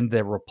 And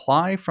the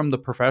reply from the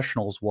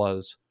professionals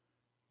was,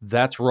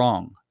 that's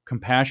wrong.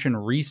 compassion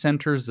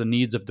recenters the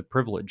needs of the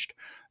privileged.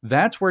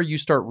 That's where you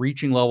start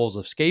reaching levels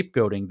of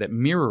scapegoating that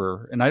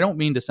mirror, and I don't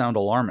mean to sound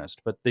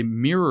alarmist, but they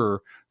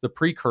mirror the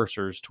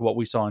precursors to what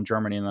we saw in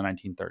Germany in the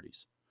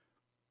 1930s.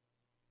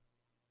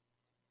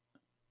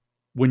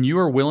 When you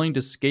are willing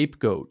to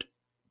scapegoat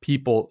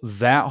people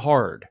that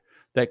hard,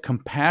 that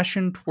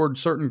compassion toward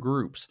certain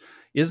groups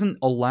isn't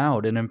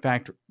allowed, and in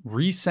fact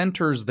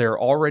recenters their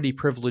already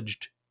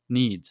privileged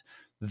needs,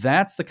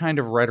 that's the kind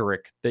of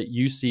rhetoric that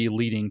you see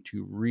leading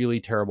to really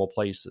terrible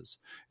places.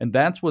 And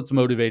that's what's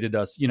motivated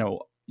us.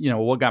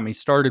 What got me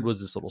started was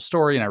this little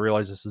story, and I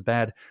realized this is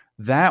bad.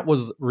 That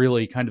was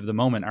really kind of the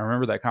moment. I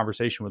remember that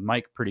conversation with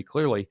Mike pretty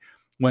clearly,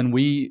 when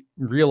we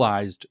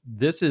realized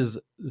this is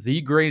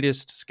the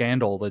greatest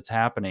scandal that's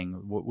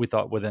happening, we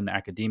thought, within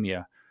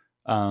academia,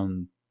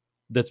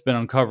 that's been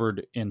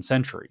uncovered in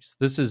centuries.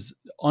 This is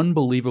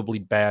unbelievably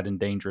bad and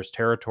dangerous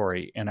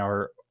territory, and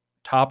our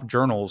top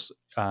journals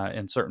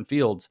in certain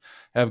fields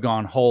have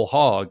gone whole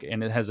hog,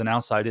 and it has an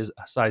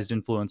outsized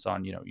influence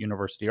on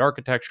university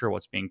architecture,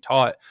 what's being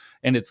taught.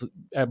 And it's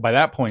by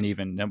that point,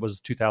 even it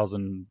was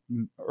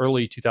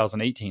early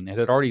 2018, it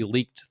had already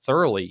leaked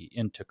thoroughly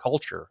into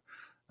culture.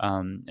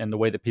 And the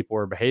way that people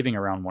were behaving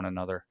around one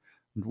another,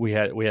 we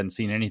hadn't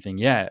seen anything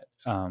yet.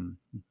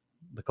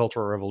 The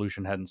Cultural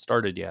Revolution hadn't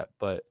started yet,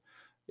 but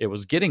it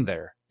was getting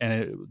there,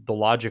 and the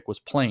logic was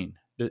plain.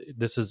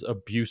 This is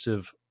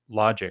abusive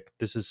logic.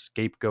 This is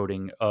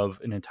scapegoating of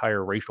an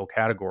entire racial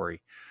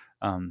category.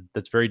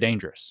 That's very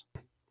dangerous.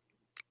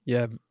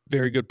 Yeah,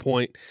 very good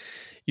point.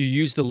 You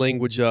use the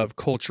language of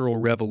cultural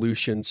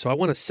revolution. So I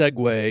want to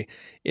segue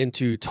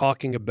into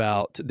talking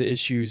about the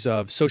issues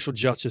of social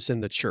justice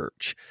in the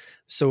church.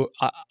 So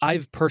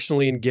I've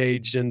personally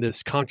engaged in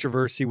this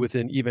controversy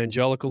within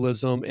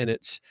evangelicalism, and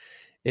it's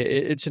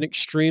an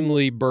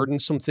extremely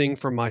burdensome thing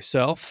for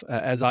myself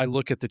as I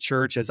look at the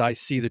church, as I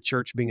see the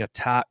church being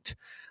attacked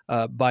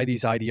by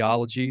these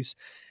ideologies.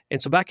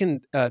 And so back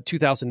in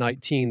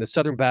 2019, the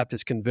Southern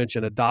Baptist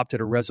Convention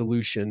adopted a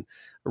resolution.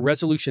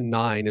 Resolution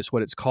 9 is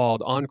what it's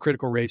called, on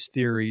critical race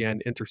theory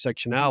and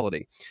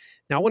intersectionality.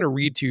 Now, I want to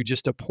read to you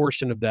just a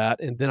portion of that,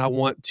 and then I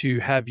want to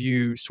have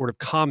you sort of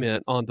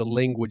comment on the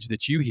language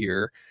that you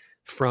hear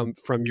from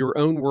your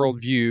own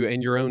worldview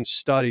and your own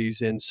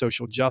studies in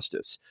social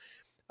justice.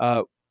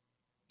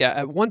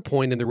 At one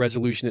point in the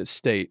resolution, it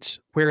states,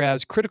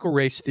 whereas critical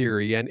race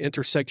theory and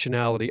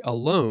intersectionality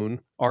alone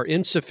are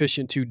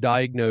insufficient to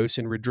diagnose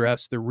and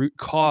redress the root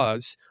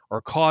cause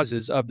or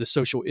causes of the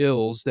social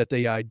ills that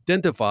they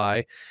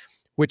identify,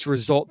 which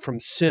result from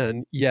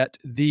sin, yet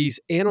these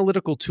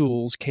analytical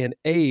tools can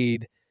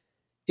aid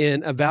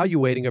in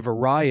evaluating a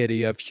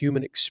variety of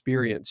human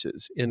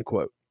experiences, end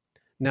quote.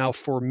 Now,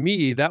 for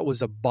me, that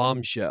was a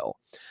bombshell.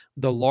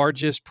 The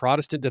largest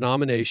Protestant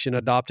denomination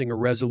adopting a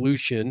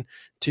resolution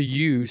to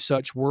use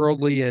such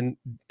worldly and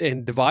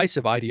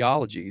divisive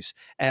ideologies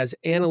as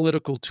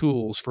analytical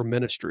tools for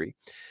ministry.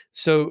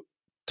 So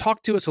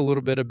talk to us a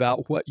little bit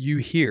about what you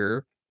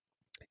hear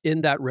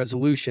in that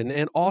resolution,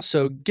 and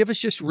also give us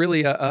just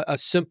really a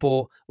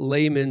simple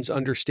layman's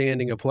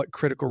understanding of what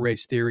critical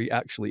race theory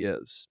actually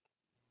is.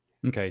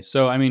 Okay,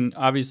 so I mean,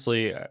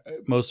 obviously,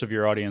 most of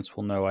your audience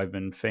will know I've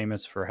been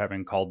famous for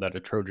having called that a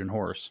Trojan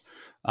horse,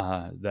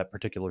 that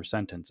particular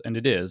sentence, and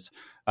it is.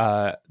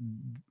 I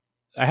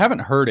haven't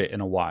heard it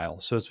in a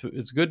while, so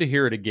it's good to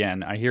hear it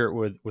again. I hear it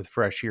with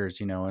fresh ears,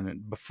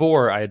 and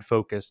before I had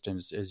focused,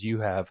 as you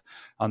have,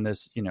 on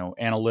this,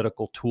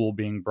 analytical tool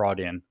being brought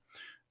in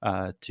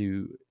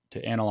to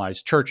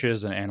analyze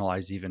churches and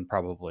analyze even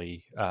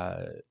probably,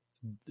 the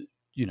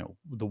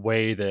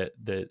way that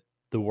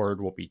the word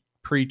will be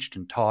preached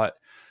and taught,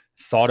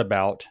 thought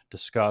about,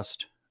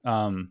 discussed.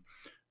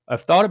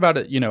 I've thought about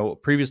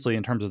it, previously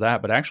in terms of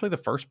that, but actually the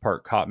first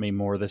part caught me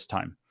more this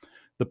time.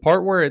 The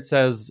part where it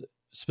says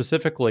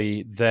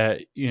specifically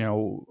that,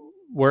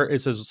 where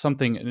it says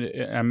something,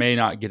 I may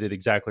not get it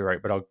exactly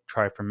right, but I'll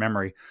try from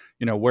memory,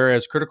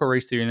 whereas critical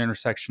race theory and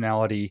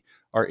intersectionality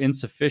are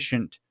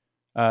insufficient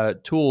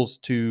tools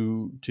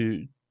to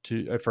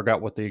I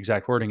forgot what the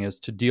exact wording is,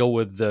 to deal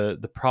with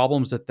the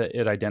problems that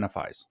it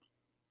identifies.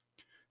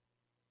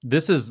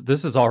 This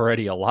is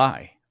already a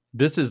lie.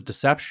 This is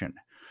deception.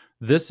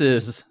 This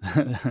is,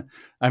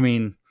 I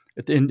mean,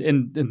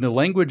 in the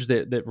language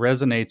that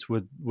resonates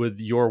with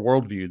your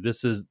worldview,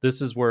 this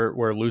is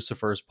where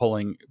Lucifer is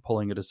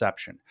pulling a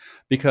deception,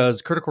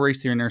 because critical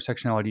race theory and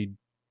intersectionality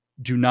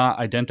do not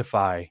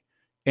identify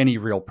any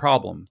real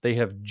problem. They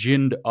have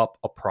ginned up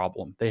a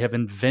problem. They have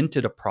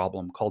invented a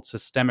problem called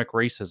systemic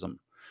racism.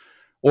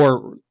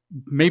 Or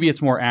maybe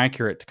it's more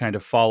accurate to kind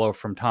of follow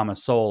from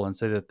Thomas Sowell and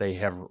say that they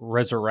have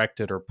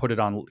resurrected or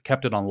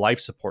kept it on life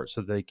support so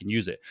that they can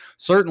use it.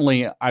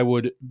 Certainly, I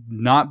would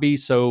not be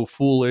so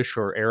foolish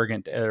or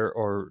arrogant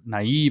or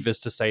naive as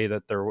to say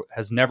that there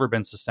has never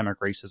been systemic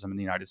racism in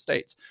the United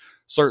States.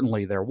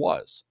 Certainly there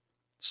was.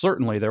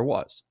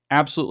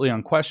 Absolutely,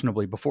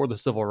 unquestionably, before the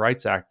Civil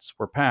Rights Acts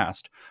were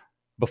passed,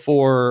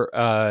 before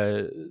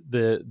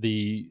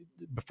the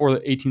before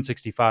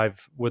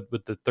 1865 with the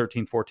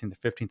 13th, 14th,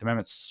 the 15th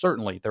Amendments,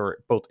 certainly there were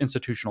both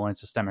institutional and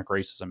systemic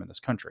racism in this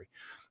country.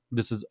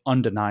 This is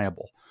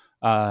undeniable.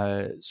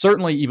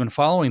 Certainly, even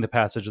following the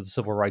passage of the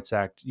Civil Rights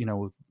Act,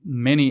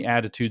 many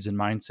attitudes and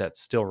mindsets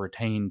still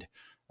retained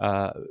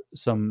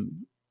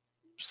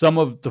some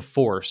of the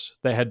force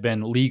that had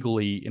been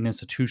legally and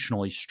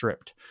institutionally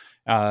stripped.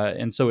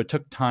 And so it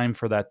took time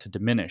for that to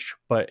diminish,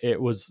 but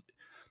it was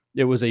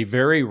a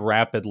very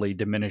rapidly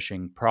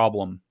diminishing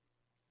problem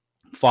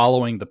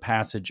following the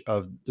passage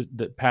of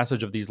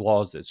these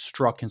laws that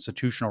struck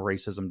institutional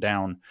racism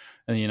down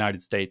in the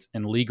United States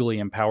and legally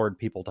empowered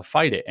people to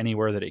fight it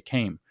anywhere that it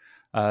came.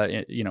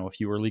 If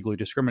you were legally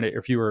discriminated,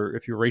 if you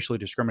were racially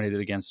discriminated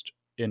against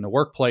in the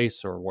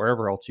workplace or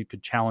wherever else, you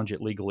could challenge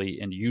it legally,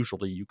 and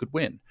usually you could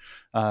win.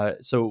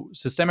 So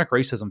systemic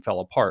racism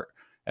fell apart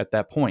at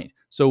that point.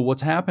 So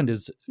what's happened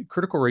is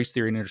critical race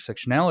theory and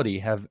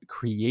intersectionality have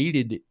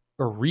created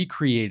or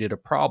recreated a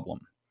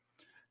problem.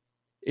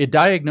 It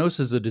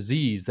diagnoses a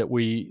disease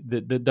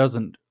that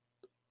doesn't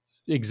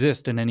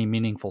exist in any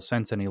meaningful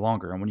sense any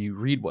longer. And when you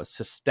read what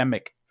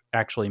systemic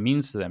actually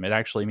means to them, it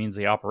actually means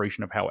the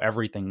operation of how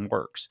everything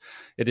works.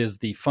 It is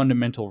the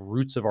fundamental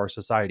roots of our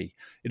society.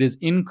 It is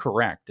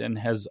incorrect and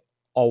has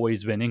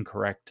always been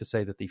incorrect to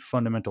say that the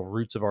fundamental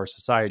roots of our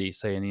society,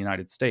 say in the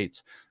United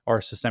States, are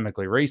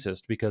systemically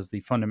racist, because the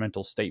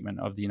fundamental statement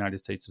of the United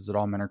States is that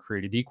all men are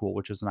created equal,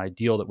 which is an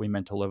ideal that we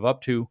meant to live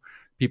up to.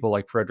 People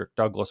like Frederick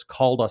Douglass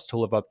called us to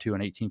live up to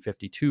in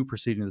 1852,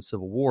 preceding the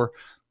Civil War.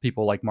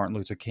 People like Martin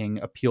Luther King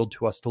appealed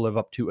to us to live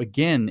up to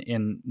again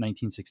in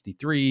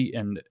 1963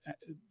 and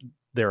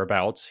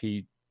thereabouts.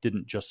 He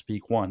didn't just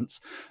speak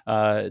once.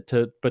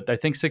 But I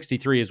think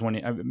 63 is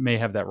when I may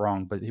have that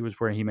wrong, but he was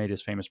where he made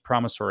his famous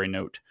promissory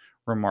note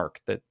remark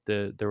that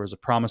there was a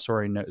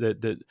promissory note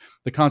that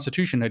the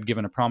Constitution had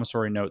given a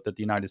promissory note that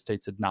the United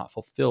States had not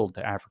fulfilled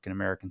to African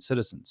American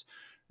citizens,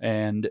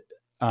 and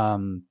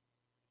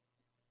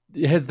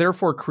it has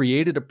therefore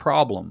created a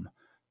problem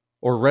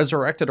or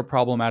resurrected a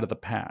problem out of the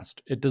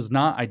past. It does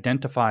not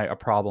identify a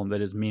problem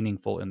that is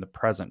meaningful in the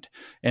present,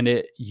 and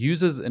it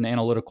uses an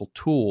analytical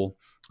tool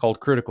called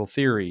critical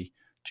theory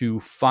to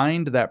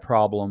find that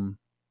problem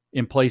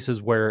in places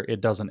where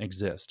it doesn't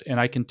exist. And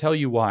I can tell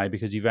you why,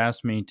 because you've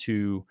asked me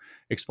to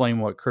explain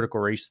what critical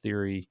race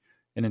theory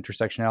and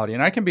intersectionality,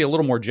 and I can be a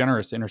little more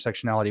generous to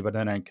intersectionality, but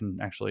then I can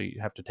actually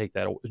have to take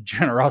that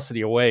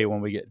generosity away when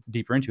we get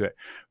deeper into it.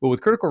 But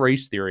with critical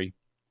race theory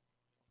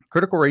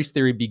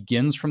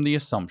begins from the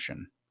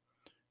assumption,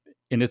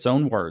 in its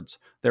own words,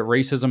 that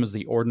racism is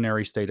the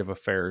ordinary state of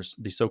affairs,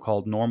 the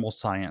so-called normal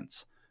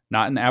science,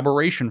 not an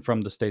aberration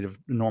from the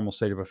normal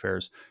state of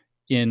affairs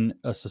in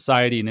a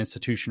society, an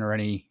institution, or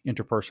any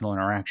interpersonal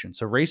interaction.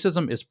 So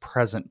racism is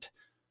present.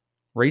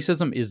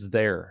 Racism is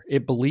there.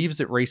 It believes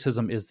that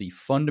racism is the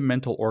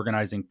fundamental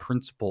organizing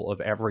principle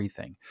of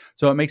everything.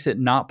 So it makes it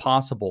not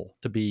possible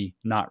to be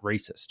not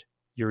racist.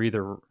 You're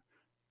either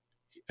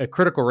a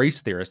critical race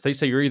theorist. They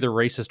say you're either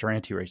racist or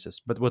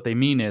anti-racist, but what they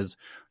mean is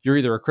you're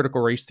either a critical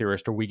race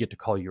theorist or we get to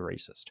call you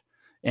racist.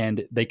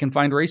 And they can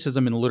find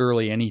racism in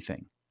literally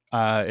anything.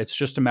 It's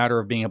just a matter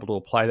of being able to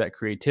apply that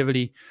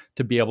creativity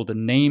to be able to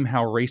name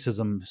how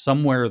racism,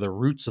 somewhere the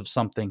roots of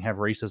something have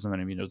racism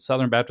in it. The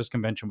Southern Baptist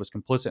Convention was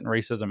complicit in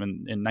racism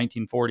in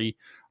 1940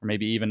 or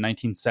maybe even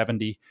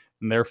 1970,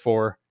 and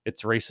therefore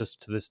it's racist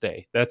to this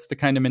day. That's the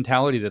kind of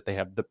mentality that they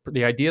have.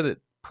 The idea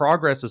that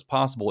progress is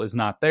possible is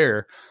not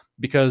there,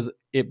 because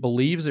it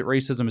believes that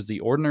racism is the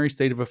ordinary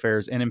state of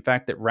affairs, and in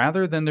fact that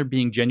rather than there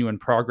being genuine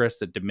progress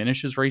that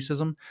diminishes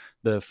racism,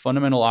 the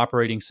fundamental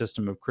operating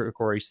system of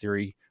critical race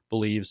theory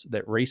believes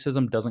that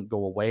racism doesn't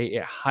go away,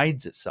 it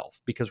hides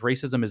itself, because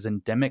racism is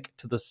endemic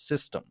to the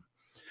system.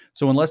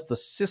 So unless the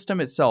system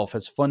itself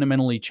has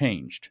fundamentally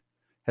changed,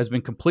 has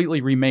been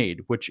completely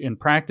remade, which in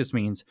practice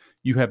means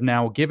you have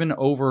now given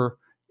over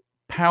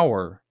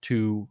power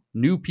to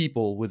new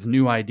people with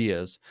new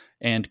ideas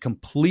and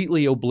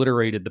completely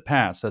obliterated the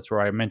past. That's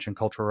where I mentioned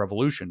Cultural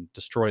Revolution,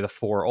 destroy the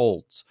four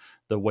olds,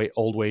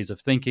 old ways of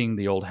thinking,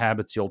 the old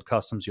habits, the old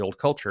customs, the old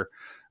culture.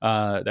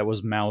 That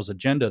was Mao's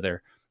agenda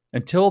there.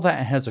 Until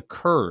that has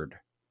occurred,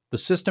 the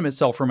system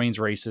itself remains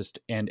racist,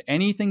 and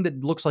anything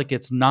that looks like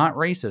it's not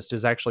racist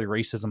is actually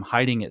racism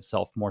hiding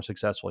itself more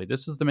successfully.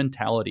 This is the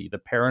mentality, the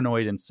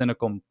paranoid and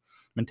cynical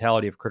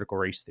mentality of critical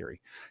race theory.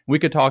 We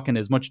could talk in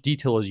as much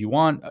detail as you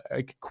want.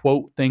 I could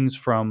quote things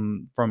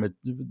from a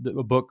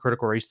book,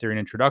 Critical Race Theory and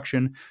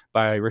Introduction,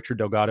 by Richard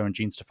Delgado and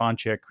Gene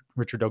Stefanchik.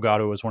 Richard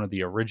Delgado was one of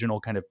the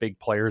original kind of big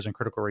players in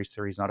critical race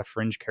theory. He's not a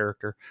fringe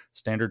character.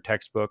 Standard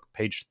textbook,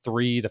 page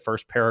 3, the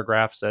first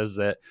paragraph says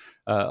that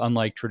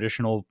unlike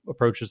traditional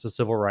approaches to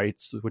civil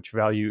rights, which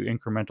value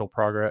incremental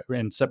progress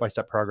and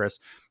step-by-step progress,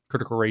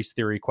 critical race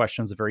theory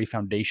questions the very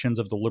foundations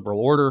of the liberal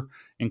order,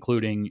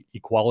 including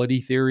equality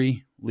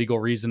theory, legal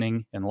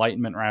reasoning,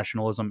 Enlightenment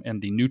rationalism,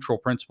 and the neutral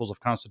principles of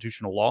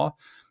constitutional law.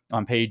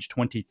 On page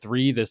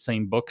 23, this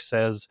same book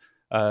says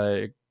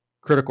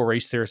critical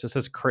race theorists, it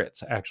says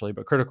crits actually,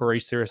 but critical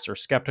race theorists are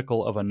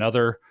skeptical of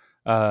another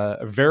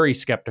very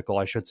skeptical,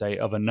 I should say,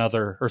 of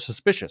another, or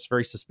suspicious,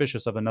 very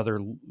suspicious of another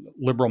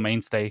liberal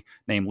mainstay,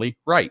 namely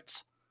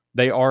rights.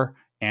 They are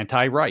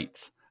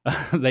anti-rights.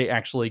 They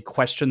actually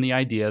question the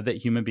idea that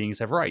human beings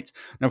have rights.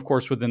 And of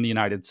course, within the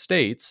United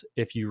States,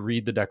 if you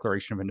read the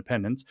Declaration of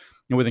Independence,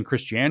 and within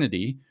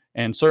Christianity,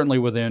 and certainly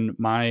within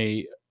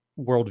my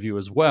worldview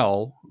as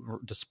well,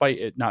 despite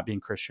it not being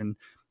Christian,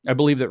 I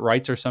believe that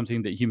rights are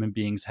something that human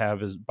beings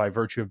have as by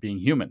virtue of being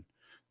human.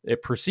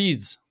 It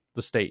precedes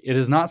the state. It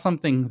is not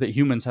something that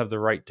humans have the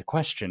right to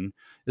question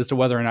as to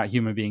whether or not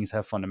human beings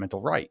have fundamental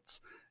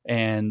rights.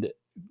 And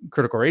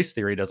critical race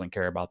theory doesn't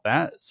care about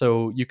that.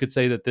 So you could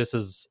say that this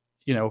is,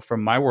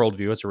 from my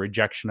worldview, it's a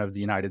rejection of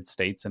the United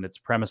States and its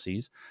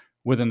premises.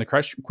 Within the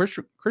Christian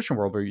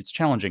worldview, it's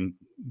challenging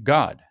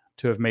God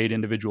to have made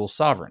individuals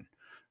sovereign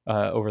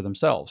over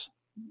themselves.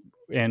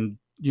 And,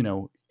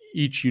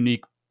 each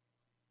unique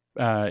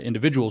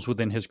individuals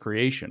within his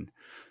creation.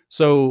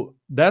 So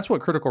that's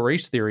what critical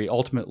race theory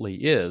ultimately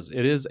is.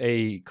 It is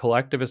a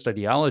collectivist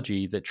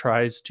ideology that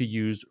tries to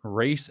use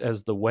race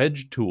as the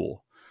wedge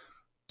tool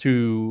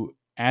to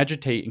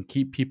agitate and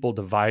keep people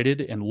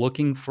divided and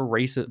looking for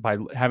by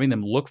having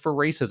them look for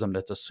racism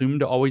that's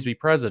assumed to always be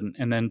present,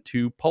 and then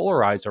to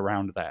polarize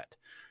around that.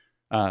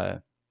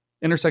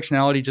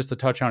 Intersectionality, just to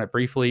touch on it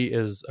briefly,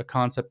 is a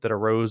concept that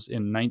arose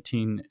in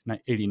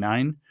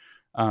 1989.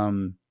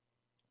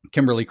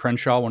 Kimberly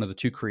Crenshaw, one of the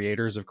two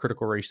creators of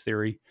critical race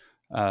theory,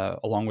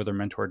 along with her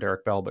mentor,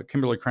 Derek Bell. But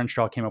Kimberly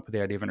Crenshaw came up with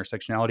the idea of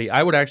intersectionality.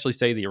 I would actually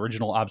say the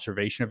original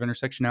observation of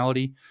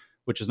intersectionality,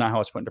 which is not how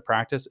it's put into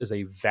practice, is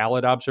a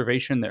valid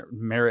observation that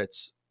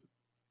merits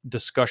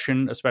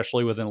discussion,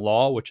 especially within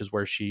law, which is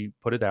where she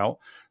put it out.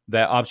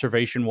 That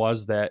observation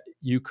was that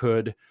you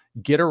could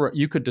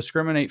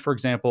discriminate, for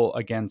example,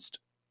 against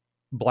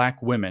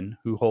Black women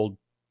who hold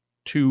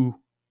two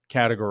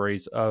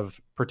categories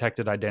of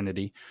protected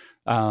identity.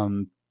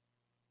 You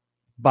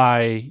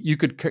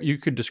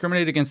could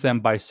discriminate against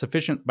them by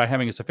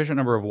having a sufficient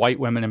number of white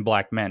women and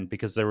Black men,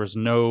 because there was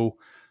no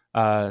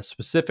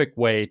specific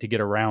way to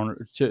get around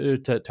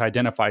to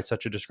identify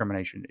such a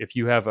discrimination. If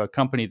you have a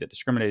company that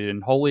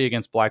discriminated wholly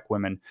against Black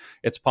women,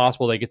 it's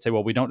possible they could say,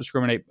 well, we don't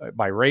discriminate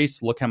by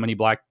race. Look how many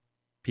Black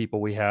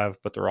people we have,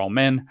 but they're all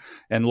men.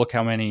 And look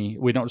how many,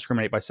 we don't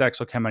discriminate by sex.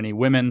 Look how many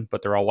women,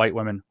 but they're all white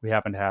women we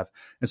happen to have.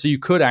 And so you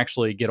could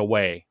actually get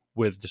away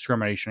with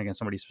discrimination against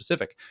somebody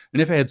specific.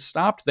 And if it had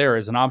stopped there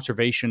as an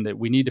observation that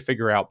we need to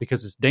figure out,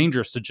 because it's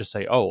dangerous to just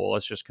say, oh, well,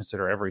 let's just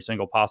consider every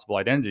single possible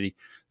identity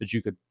that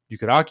you could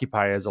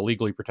occupy as a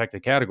legally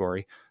protected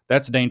category,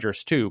 that's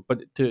dangerous too.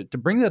 But to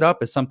bring that up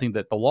as something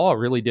that the law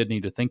really did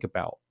need to think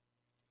about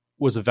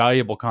was a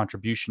valuable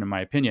contribution, in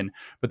my opinion.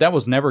 But that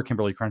was never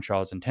Kimberly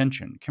Crenshaw's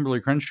intention. Kimberly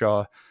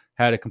Crenshaw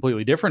had a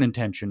completely different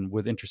intention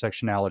with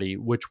intersectionality,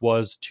 which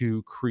was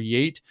to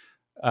create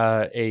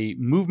a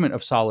movement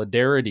of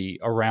solidarity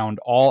around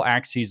all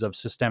axes of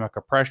systemic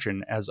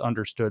oppression as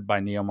understood by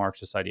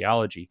neo-Marxist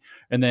ideology.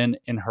 And then,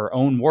 in her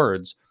own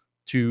words,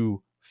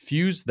 to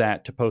fuse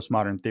that to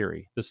postmodern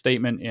theory. The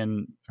statement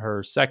in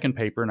her second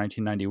paper,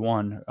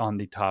 1991, on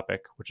the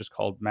topic, which is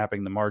called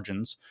Mapping the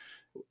Margins,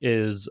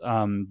 is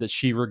that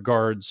she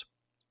regards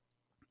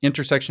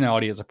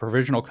intersectionality as a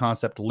provisional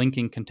concept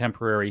linking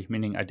contemporary,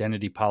 meaning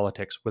identity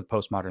politics, with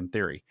postmodern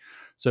theory.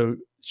 So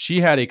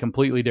she had a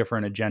completely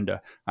different agenda.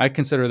 I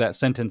consider that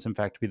sentence, in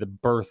fact, to be the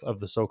birth of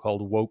the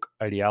so-called woke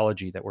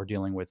ideology that we're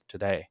dealing with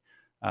today.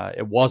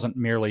 It wasn't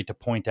merely to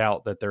point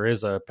out that there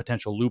is a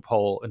potential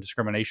loophole in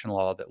discrimination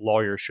law that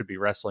lawyers should be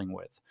wrestling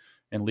with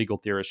and legal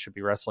theorists should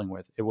be wrestling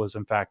with. It was,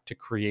 in fact, to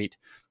create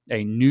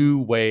a new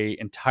way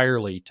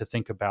entirely to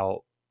think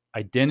about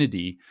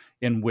identity,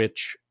 in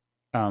which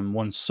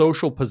one's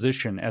social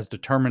position, as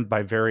determined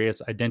by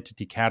various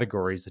identity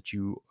categories that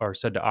you are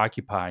said to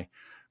occupy,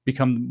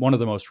 become one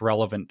of the most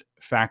relevant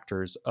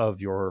factors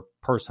of your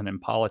person in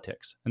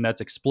politics. And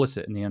that's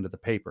explicit in the end of the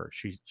paper.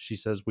 She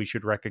says we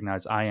should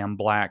recognize I am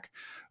Black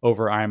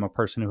over I am a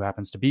person who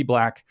happens to be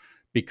Black,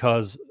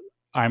 because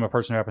I am a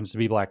person who happens to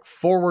be Black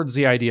forwards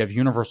the idea of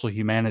universal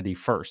humanity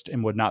first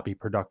and would not be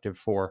productive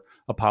for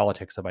a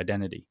politics of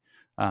identity.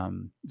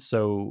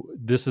 So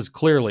this is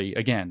clearly,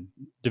 again,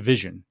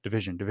 division,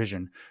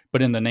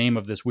 but in the name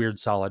of this weird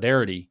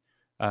solidarity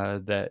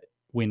that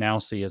we now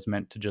see as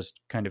meant to just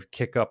kind of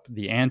kick up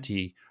the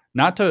ante,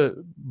 not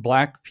to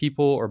Black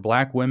people or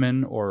Black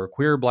women or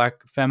queer Black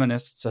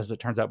feminists, as it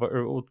turns out, but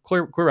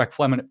queer Black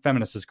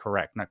feminists is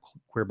correct, not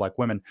queer Black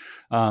women,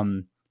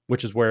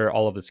 which is where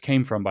all of this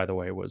came from, by the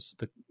way. Was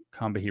the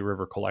Combahee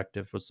River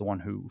Collective was the one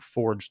who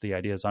forged the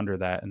ideas under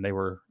that, and they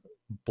were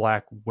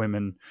Black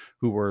women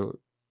who were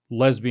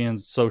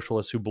lesbians,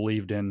 socialists who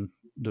believed in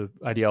the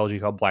ideology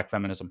called Black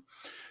feminism.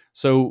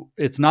 So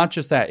it's not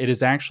just that. It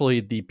is actually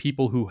the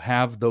people who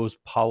have those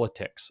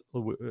politics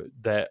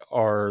that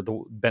are the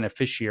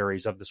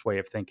beneficiaries of this way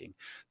of thinking.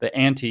 The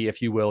ante,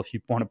 if you will, if you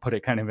want to put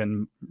it kind of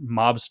in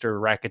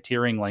mobster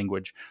racketeering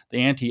language,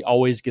 the ante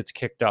always gets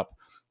kicked up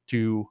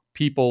to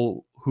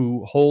people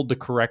who hold the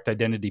correct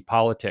identity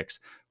politics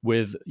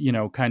with,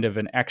 kind of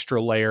an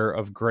extra layer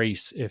of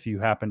grace if you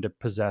happen to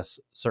possess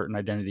certain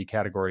identity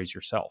categories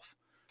yourself.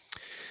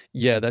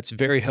 Yeah, that's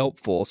very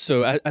helpful.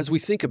 So as we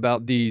think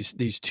about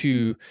these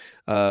two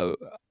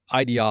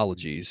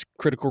ideologies,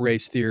 critical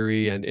race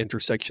theory and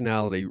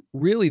intersectionality,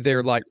 really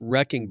they're like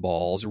wrecking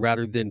balls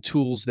rather than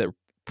tools that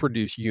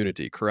produce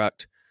unity,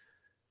 correct?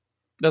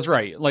 That's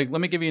right. Like,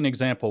 let me give you an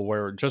example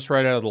where just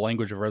right out of the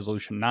language of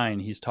Resolution 9,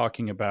 he's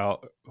talking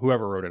about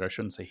whoever wrote it. I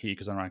shouldn't say he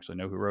because I don't actually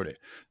know who wrote it.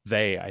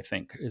 They, I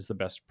think, is the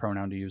best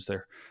pronoun to use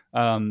there.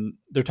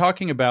 They're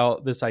talking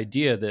about this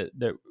idea that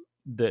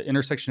the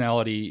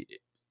intersectionality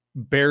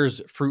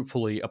bears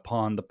fruitfully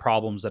upon the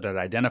problems that it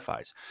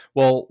identifies.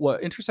 Well,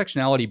 what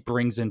intersectionality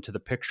brings into the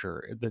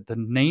picture, the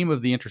name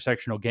of the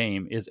intersectional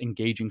game is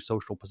engaging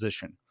social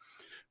position.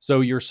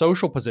 So your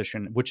social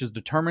position, which is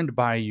determined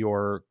by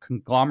your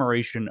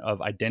conglomeration of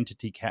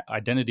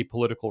identity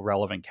political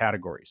relevant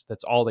categories.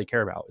 That's all they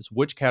care about, is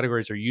which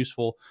categories are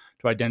useful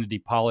to identity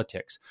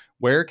politics.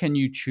 Where can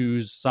you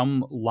choose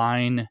some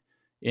line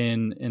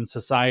in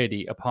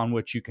society upon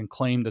which you can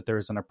claim that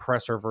there's an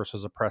oppressor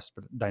versus oppressed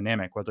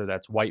dynamic, whether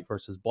that's white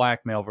versus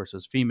black, male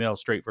versus female,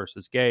 straight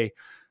versus gay.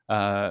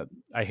 I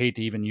hate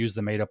to even use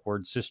the made up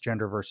word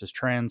cisgender versus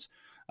trans.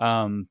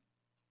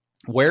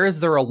 Where is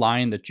there a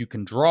line that you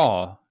can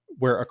draw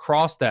where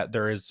across that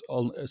there is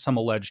some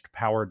alleged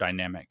power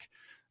dynamic?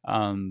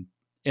 And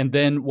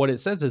then what it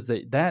says is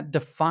that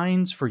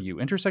defines for you.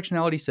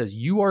 Intersectionality says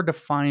you are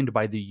defined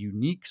by the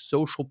unique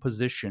social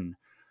position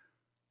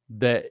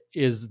that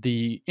is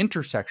the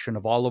intersection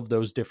of all of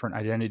those different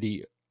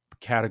identity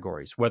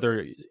categories.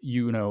 Whether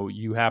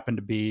you happen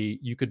to be,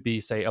 you could be,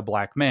 say, a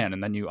black man,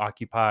 and then you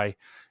occupy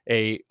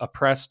a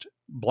oppressed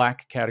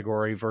black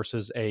category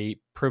versus a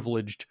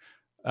privileged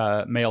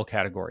male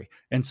category.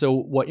 And so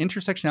what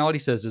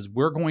intersectionality says is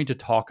we're going to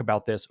talk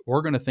about this.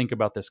 We're going to think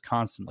about this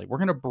constantly. We're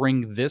going to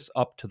bring this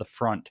up to the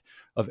front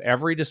of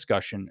every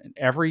discussion,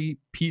 every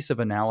piece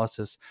of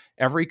analysis,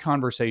 every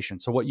conversation.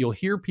 So what you'll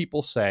hear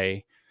people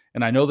say,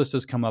 and I know this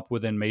has come up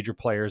within major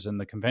players in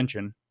the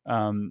convention,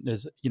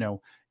 is,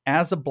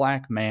 as a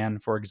black man,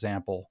 for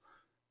example,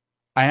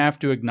 I have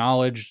to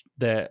acknowledge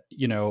that,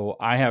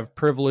 I have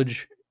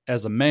privilege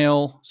as a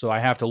male, so I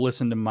have to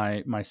listen to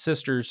my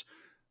sisters,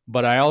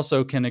 but I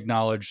also can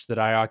acknowledge that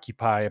I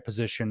occupy a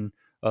position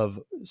of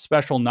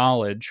special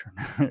knowledge,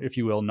 if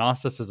you will,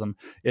 Gnosticism,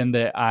 in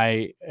that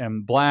I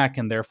am black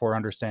and therefore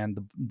understand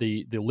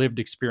the lived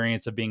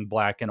experience of being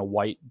black in a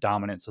white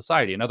dominant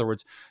society. In other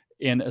words,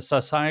 in a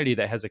society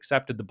that has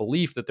accepted the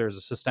belief that there's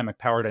a systemic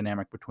power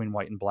dynamic between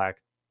white and black,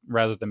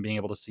 rather than being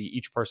able to see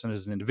each person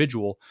as an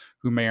individual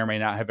who may or may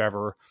not have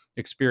ever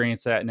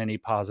experienced that in any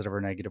positive or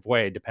negative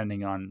way,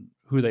 depending on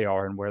who they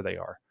are and where they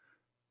are.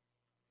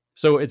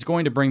 So it's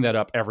going to bring that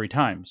up every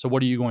time. So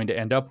what are you going to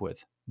end up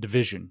with?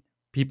 Division.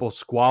 People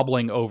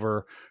squabbling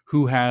over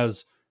who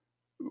has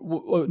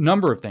a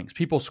number of things.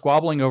 People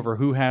squabbling over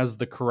who has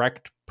the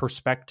correct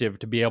perspective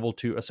to be able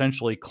to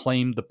essentially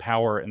claim the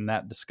power in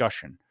that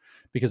discussion.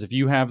 Because if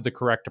you have the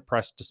correct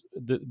oppressed,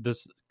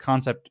 this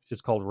concept is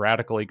called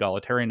radical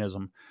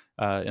egalitarianism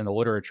in the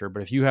literature.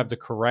 But if you have the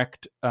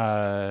correct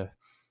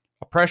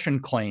oppression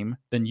claim,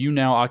 then you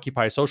now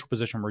occupy a social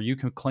position where you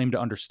can claim to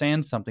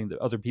understand something that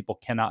other people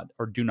cannot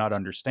or do not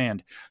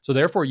understand. So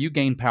therefore, you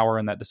gain power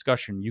in that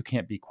discussion. You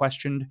can't be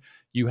questioned.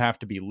 You have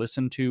to be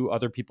listened to.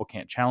 Other people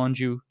can't challenge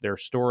you. Their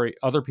story,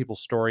 other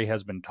people's story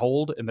has been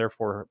told, and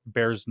therefore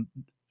bears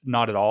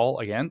not at all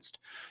against.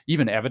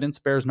 Even evidence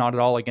bears not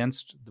at all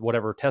against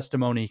whatever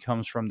testimony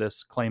comes from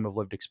this claim of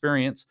lived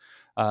experience,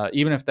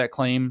 even if that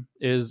claim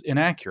is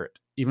inaccurate,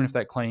 even if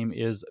that claim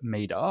is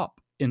made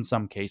up in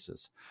some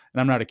cases.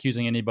 And I'm not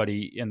accusing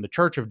anybody in the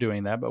church of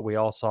doing that, but we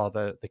all saw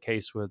the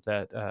case with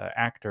that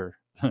actor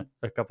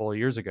a couple of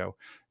years ago,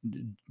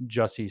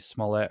 Jussie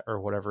Smollett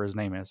or whatever his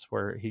name is,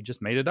 where he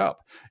just made it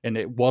up and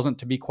it wasn't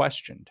to be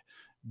questioned.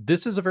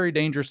 This is a very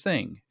dangerous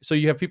thing. So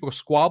you have people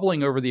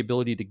squabbling over the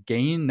ability to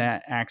gain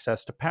that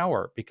access to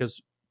power because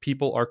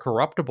people are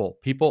corruptible.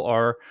 People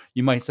are,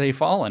 you might say,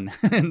 fallen,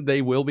 and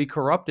they will be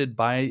corrupted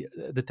by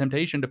the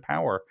temptation to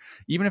power,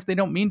 even if they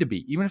don't mean to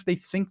be, even if they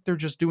think they're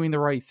just doing the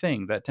right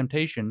thing. That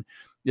temptation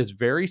is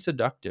very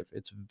seductive.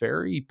 It's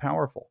very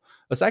powerful.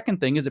 A second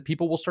thing is that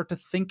people will start to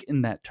think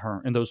in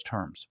those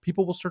terms.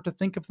 People will start to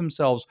think of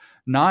themselves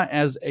not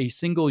as a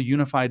single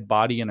unified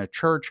body in a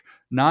church,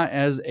 not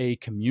as a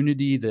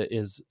community that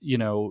is,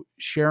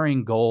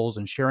 sharing goals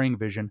and sharing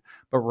vision,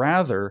 but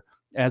rather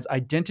as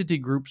identity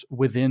groups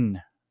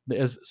within,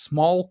 as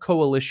small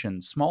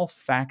coalitions, small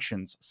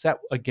factions set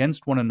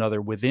against one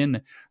another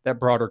within that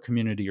broader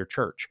community or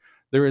church.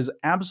 There is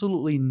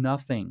absolutely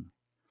nothing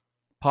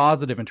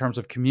positive in terms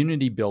of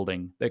community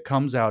building that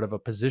comes out of a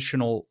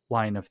positional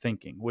line of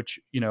thinking, which,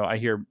 I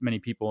hear many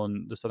people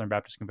in the Southern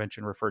Baptist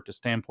Convention refer to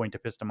standpoint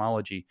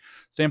epistemology.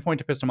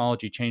 Standpoint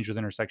epistemology changed with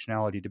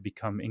intersectionality to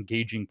become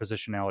engaging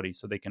positionality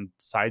so they can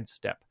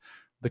sidestep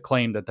the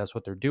claim that that's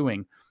what they're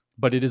doing.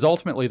 But it is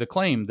ultimately the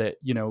claim that,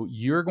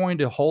 you're going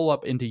to hole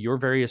up into your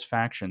various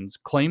factions,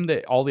 claim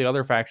that all the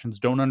other factions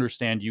don't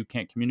understand you,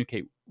 can't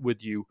communicate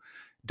with you,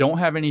 don't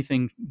have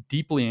anything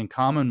deeply in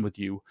common with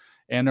you,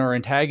 and are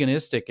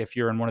antagonistic if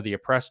you're in one of the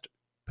oppressed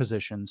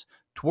positions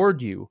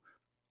toward you.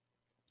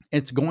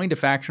 It's going to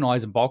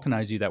factionalize and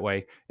balkanize you that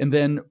way. And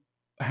then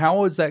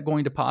how is that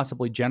going to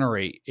possibly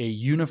generate a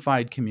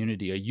unified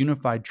community, a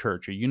unified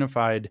church, a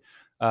unified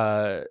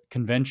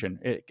convention?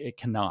 It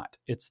cannot.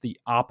 It's the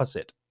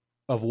opposite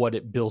of what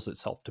it bills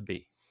itself to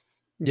be.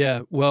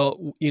 Yeah,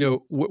 well,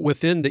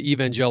 within the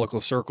evangelical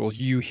circles,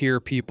 you hear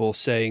people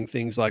saying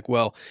things like,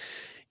 well,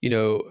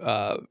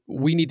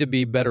 we need to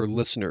be better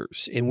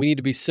listeners, and we need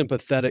to be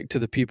sympathetic to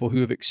the people who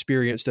have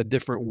experienced a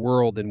different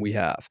world than we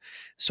have.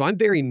 So I'm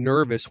very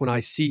nervous when I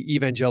see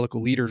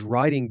evangelical leaders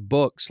writing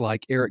books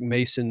like Eric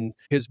Mason,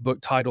 his book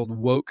titled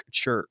Woke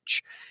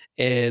Church,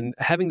 and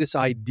having this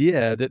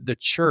idea that the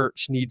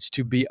church needs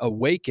to be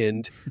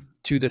awakened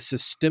to the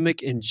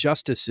systemic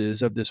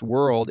injustices of this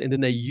world. And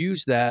then they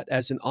use that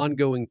as an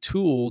ongoing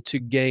tool to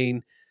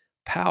gain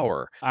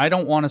power. I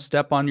don't want to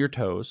step on your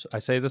toes. I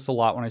say this a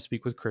lot when I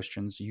speak with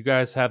Christians. You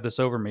guys have this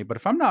over me, but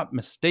if I'm not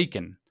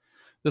mistaken,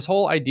 this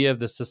whole idea of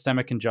the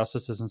systemic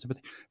injustices and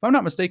sympathy, if I'm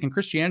not mistaken,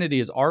 Christianity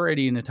is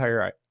already an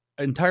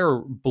entire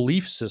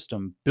belief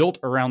system built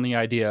around the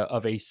idea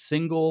of a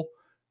single,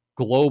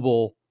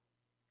 global,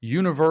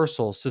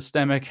 universal,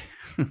 systemic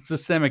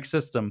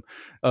system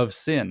of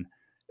sin.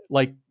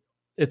 Like,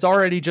 it's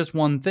already just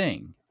one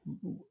thing.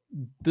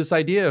 This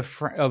idea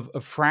of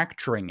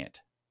fracturing it,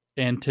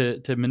 and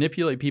to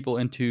manipulate people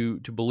into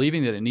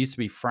believing that it needs to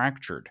be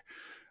fractured,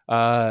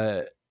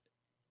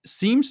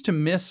 seems to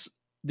miss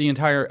the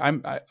entire.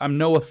 I'm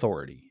no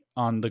authority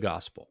on the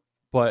gospel,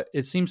 but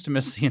it seems to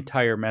miss the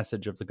entire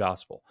message of the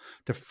gospel.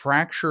 To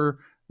fracture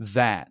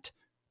that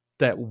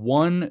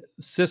one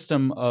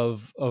system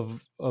of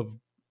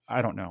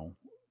I don't know,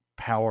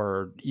 power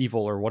or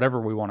evil or whatever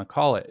we want to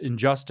call it,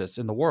 injustice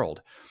in the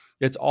world.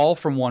 It's all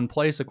from one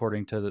place,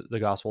 according to the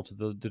gospel, to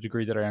the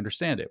degree that I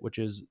understand it, which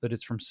is that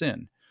it's from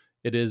sin.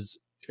 It is.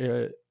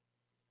 It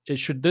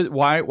should.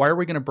 Why are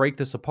we going to break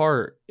this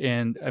apart?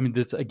 And I mean,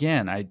 this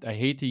again. I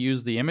hate to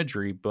use the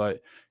imagery,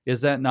 but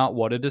is that not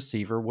what a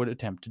deceiver would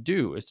attempt to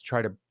do? Is to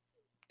try to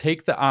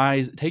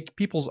take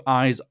people's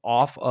eyes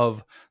off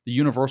of the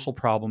universal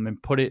problem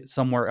and put it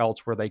somewhere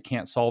else where they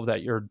can't solve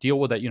that or deal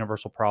with that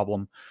universal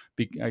problem.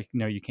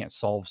 You can't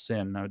solve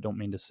sin. I don't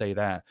mean to say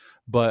that,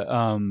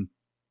 but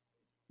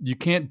you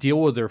can't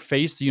deal with or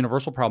face the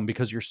universal problem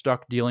because you're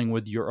stuck dealing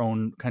with your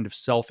own kind of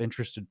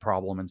self-interested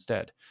problem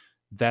instead.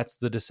 That's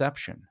the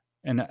deception.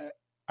 And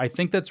I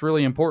think that's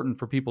really important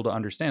for people to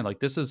understand.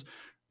 Like, this is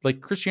like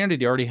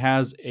Christianity already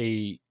has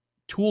a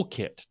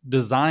toolkit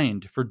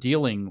designed for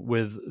dealing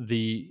with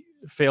the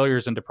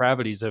failures and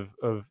depravities of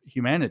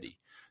humanity.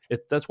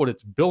 That's what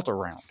it's built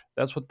around.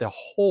 That's what the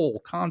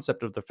whole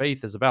concept of the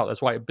faith is about.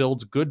 That's why it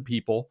builds good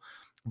people.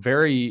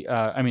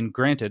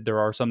 Granted, there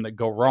are some that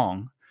go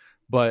wrong,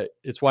 but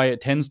it's why it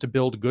tends to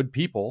build good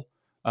people,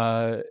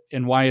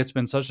 and why it's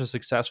been such a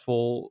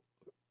successful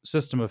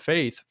system of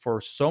faith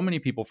for so many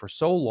people for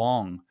so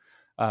long.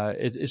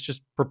 It's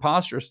just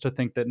preposterous to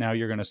think that now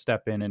you're going to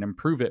step in and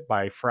improve it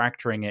by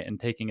fracturing it and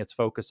taking its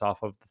focus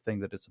off of the thing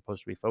that it's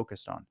supposed to be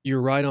focused on.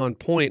 You're right on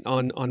point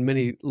on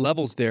many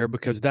levels there,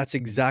 because that's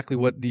exactly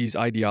what these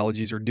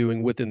ideologies are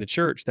doing within the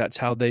church. That's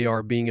how they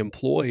are being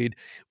employed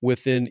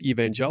within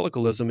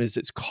evangelicalism, is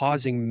it's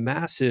causing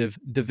massive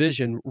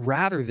division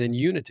rather than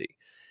unity.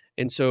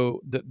 And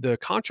so the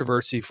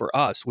controversy for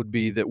us would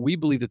be that we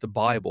believe that the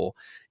Bible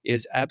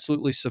is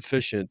absolutely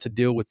sufficient to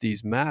deal with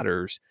these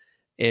matters,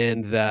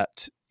 and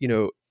that,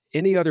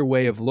 any other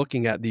way of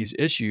looking at these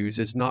issues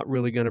is not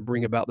really going to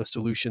bring about the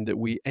solution that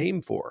we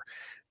aim for.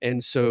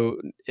 And so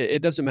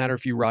it doesn't matter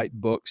if you write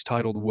books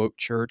titled Woke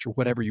Church or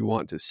whatever you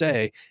want to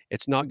say,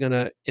 it's not going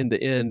to, in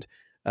the end,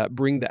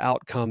 bring the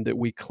outcome that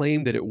we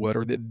claim that it would,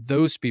 or that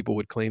those people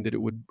would claim that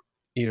it would,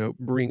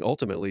 bring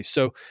ultimately.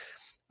 So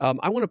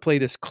I want to play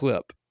this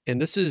clip. And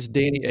this is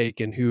Danny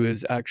Akin, who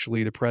is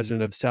actually the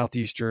president of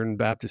Southeastern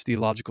Baptist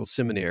Theological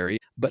Seminary.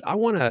 But I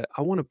want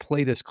to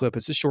play this clip.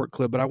 It's a short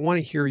clip, but I want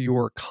to hear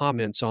your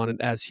comments on it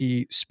as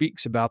he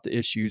speaks about the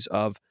issues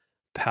of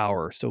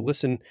power. So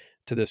listen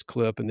to this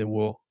clip, and then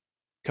we'll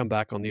come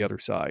back on the other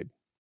side.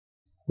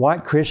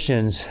 White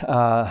Christians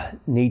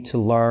need to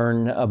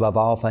learn, above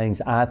all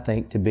things, I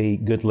think, to be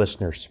good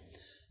listeners.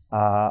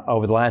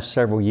 Over the last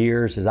several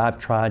years, as I've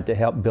tried to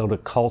help build a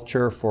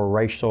culture for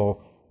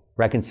racial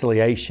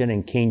reconciliation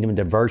and kingdom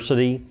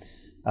diversity,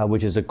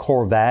 which is a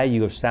core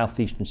value of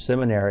Southeastern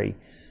Seminary,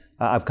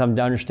 I've come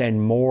to understand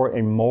more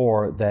and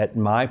more that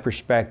my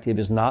perspective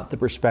is not the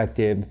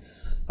perspective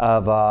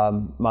of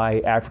my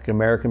African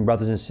American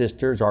brothers and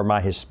sisters, or my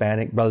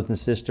Hispanic brothers and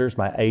sisters,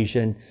 my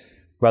Asian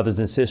brothers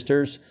and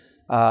sisters.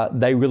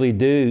 They really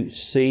do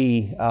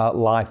see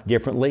life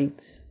differently.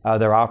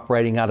 They're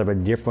operating out of a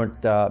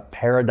different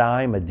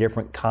paradigm, a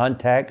different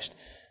context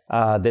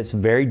that's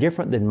very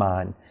different than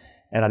mine.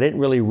 And I didn't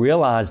really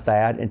realize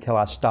that until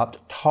I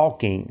stopped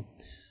talking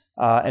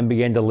and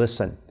began to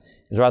listen.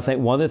 And so I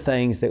think one of the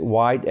things that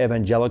white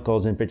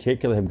evangelicals in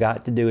particular have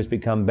got to do is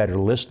become better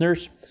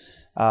listeners.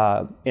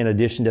 In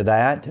addition to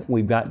that,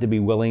 we've got to be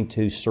willing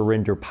to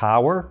surrender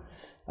power,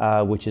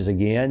 which is,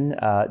 again,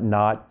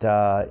 not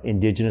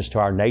indigenous to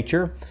our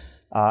nature.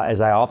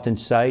 As I often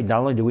say,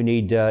 not only do we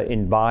need to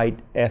invite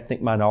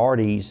ethnic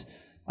minorities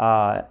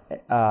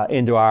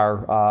into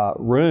our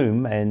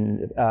room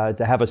and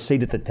to have a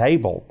seat at the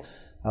table,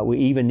 we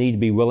even need to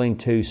be willing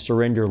to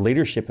surrender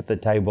leadership at the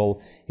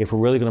table if we're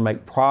really going to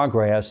make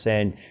progress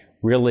and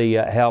really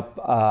help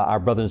our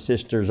brothers and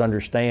sisters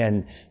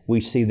understand we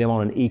see them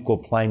on an equal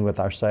plane with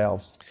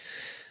ourselves.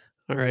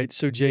 All right.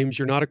 So, James,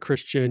 you're not a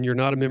Christian. You're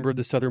not a member of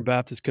the Southern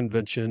Baptist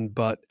Convention.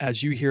 But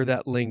as you hear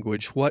that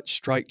language, what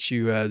strikes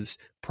you as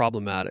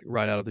problematic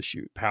right out of the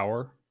chute?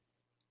 Power.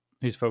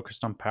 He's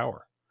focused on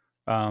power.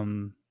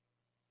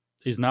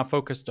 He's not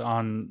focused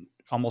on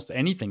almost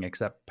anything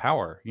except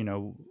power,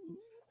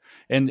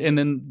 and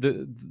then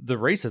the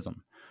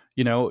racism.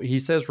 He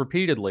says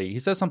repeatedly, he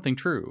says something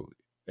true.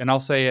 And I'll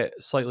say it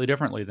slightly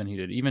differently than he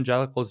did.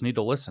 Evangelicals need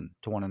to listen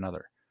to one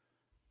another.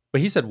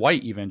 But he said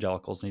white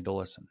evangelicals need to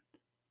listen.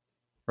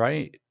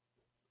 Right?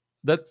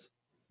 That's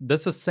the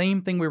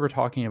same thing we were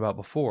talking about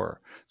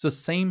before. It's the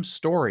same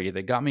story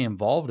that got me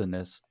involved in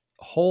this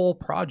whole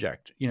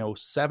project,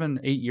 7-8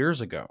 years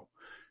ago.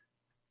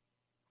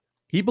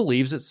 He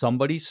believes that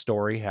somebody's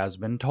story has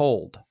been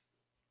told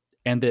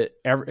and that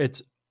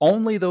it's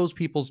only those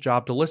people's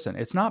job to listen.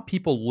 It's not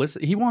people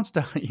listen. He wants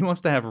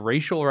to have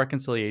racial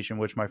reconciliation,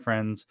 which my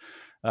friends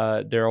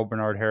Daryl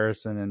Bernard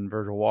Harrison and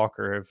Virgil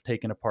Walker have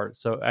taken apart.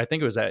 So I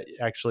think it was at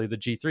actually the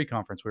G3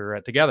 conference we were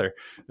at together.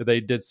 They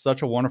did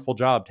such a wonderful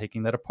job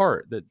taking that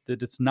apart. That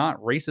it's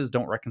not races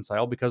don't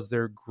reconcile because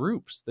they're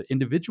groups. The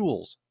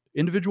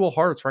individual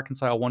hearts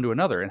reconcile one to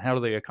another. And how do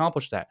they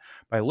accomplish that?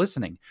 By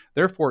listening.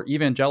 Therefore,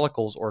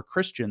 evangelicals or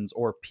Christians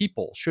or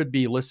people should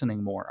be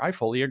listening more. I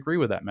fully agree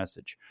with that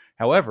message.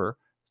 However,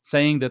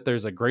 saying that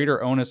there's a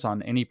greater onus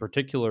on any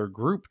particular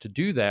group to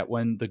do that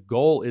when the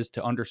goal is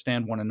to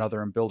understand one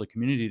another and build a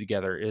community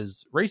together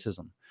is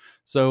racism.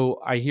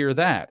 So I hear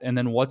that. And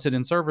then what's it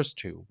in service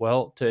to?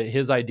 Well, to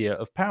his idea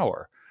of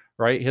power,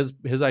 right?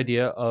 His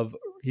idea of,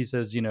 he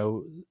says,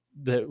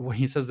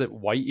 that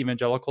white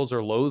evangelicals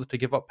are loath to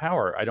give up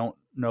power. I don't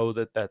know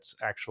that that's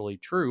actually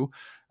true.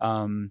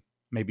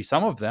 Maybe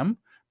some of them,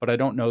 but I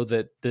don't know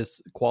that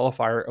this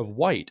qualifier of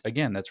white,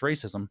 again, that's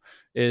racism,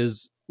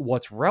 is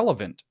what's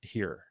relevant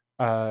here.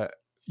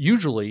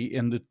 Usually,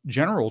 and the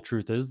general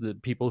truth is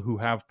that people who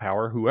have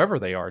power, whoever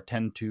they are,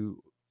 tend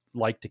to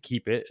like to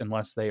keep it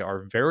unless they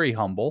are very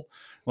humble,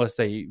 unless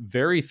they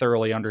very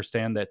thoroughly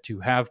understand that to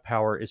have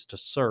power is to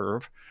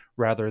serve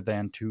rather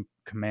than to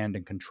command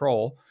and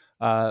control.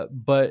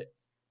 But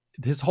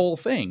this whole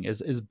thing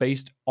is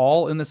based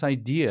all in this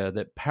idea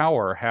that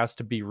power has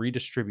to be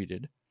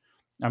redistributed.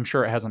 I'm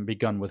sure it hasn't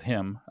begun with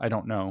him. I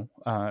don't know.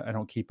 I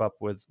don't keep up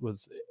with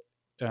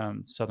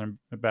Southern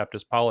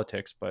Baptist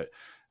politics, but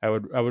I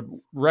would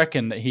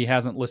reckon that he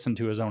hasn't listened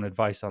to his own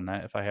advice on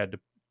that if I had to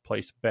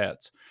place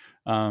bets.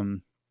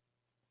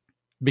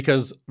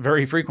 Because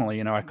very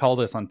frequently, I call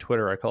this on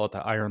Twitter, I call it the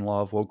iron law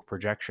of woke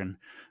projection.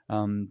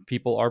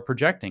 People are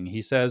projecting.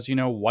 He says,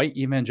 white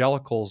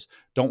evangelicals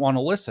don't want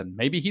to listen.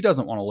 Maybe he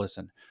doesn't want to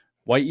listen.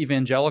 White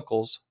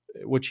evangelicals,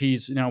 which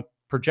he's,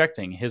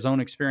 projecting his own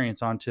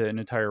experience onto an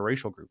entire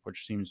racial group,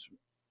 which seems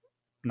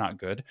not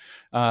good.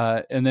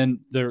 And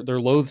then they're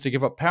loath to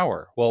give up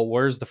power. Well,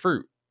 where's the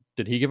fruit?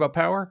 Did he give up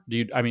power?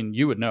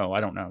 You would know. I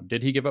don't know.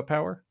 Did he give up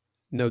power?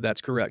 No, that's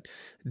correct.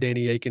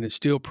 Danny Akin is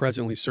still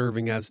presently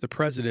serving as the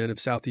president of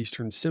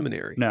Southeastern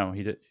Seminary. No,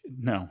 he did.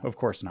 No, of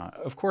course not.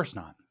 Of course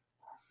not.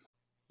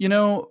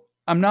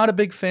 I'm not a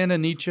big fan of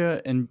Nietzsche,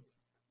 and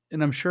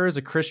I'm sure as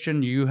a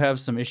Christian you have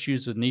some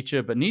issues with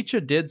Nietzsche, but Nietzsche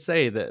did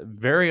say that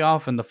very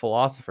often that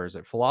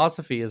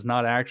philosophy is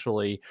not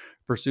actually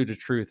pursuit of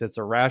truth. It's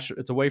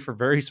a way for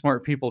very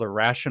smart people to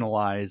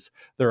rationalize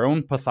their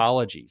own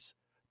pathologies,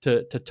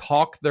 to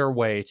talk their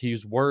way, to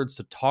use words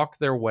to talk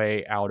their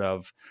way out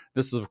of.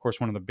 This is, of course,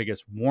 one of the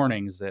biggest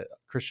warnings that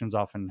Christians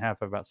often have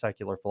about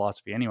secular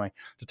philosophy anyway,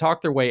 to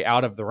talk their way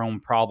out of their own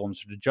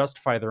problems or to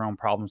justify their own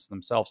problems to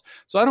themselves.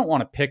 So I don't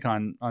want to pick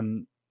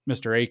on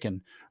Mr.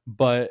 Akin,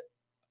 but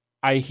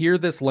I hear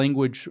this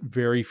language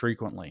very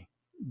frequently,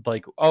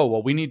 like, oh,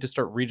 well, we need to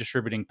start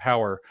redistributing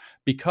power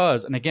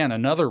because, and again,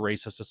 another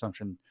racist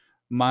assumption,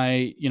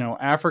 my,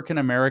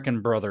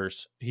 African-American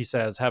brothers, he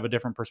says, have a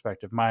different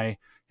perspective. My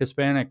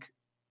Hispanic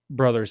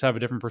brothers have a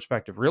different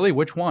perspective. Really?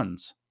 Which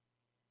ones?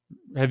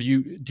 Did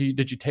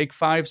you take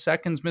 5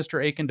 seconds,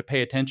 Mr. Akin, to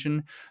pay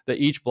attention that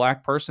each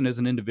black person is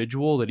an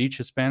individual, that each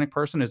Hispanic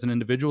person is an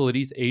individual, that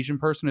each Asian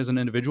person is an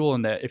individual,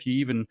 and that if you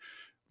even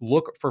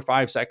look for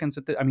 5 seconds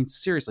at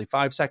seriously,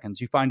 5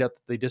 seconds, you find out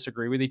that they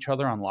disagree with each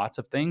other on lots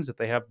of things, that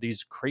they have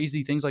these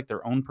crazy things like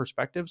their own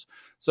perspectives.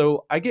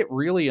 So I get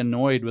really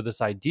annoyed with this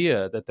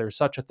idea that there's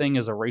such a thing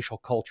as a racial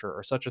culture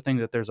or such a thing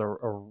that there's a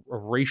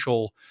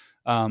racial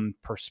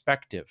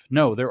perspective.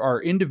 No, there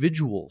are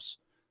individuals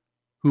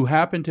who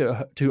happen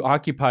to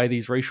occupy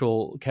these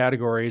racial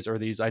categories or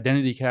these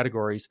identity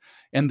categories,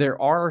 and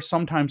there are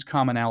sometimes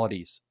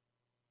commonalities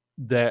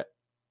that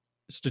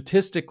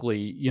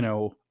statistically,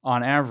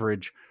 on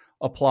average,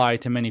 apply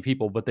to many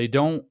people, but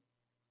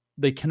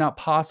they cannot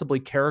possibly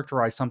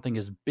characterize something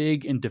as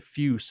big and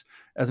diffuse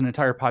as an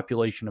entire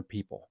population of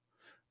people.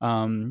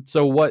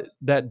 So what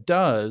that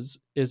does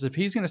is, if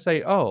he's going to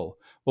say, oh,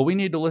 well, we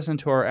need to listen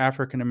to our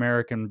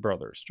African-American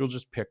brothers, you'll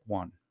just pick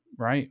one,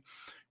 right?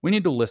 We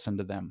need to listen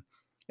to them,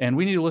 and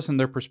we need to listen to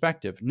their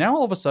perspective. Now,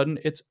 all of a sudden,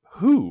 it's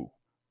who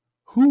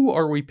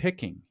are we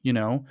picking?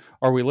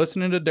 Are we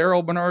listening to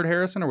Daryl Bernard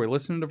Harrison? Are we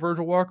listening to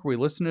Virgil Walker? Are we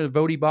listening to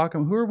Vodi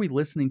Bakum? Who are we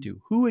listening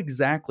to? Who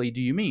exactly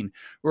do you mean?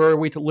 Or are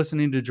we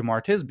listening to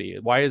Jemar Tisby?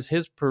 Why is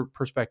his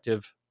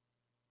perspective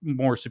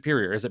more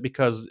superior? Is it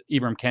because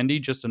Ibram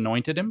Kendi just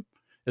anointed him?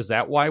 Is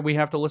that why we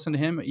have to listen to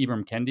him?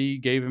 Ibram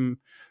Kendi gave him.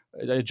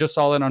 I just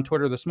saw that on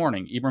Twitter this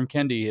morning. Ibram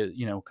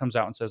Kendi, comes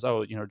out and says,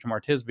 "Oh,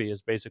 Jemar Tisby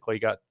has basically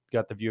got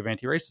the view of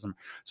anti-racism."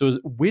 So,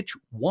 which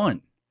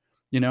one?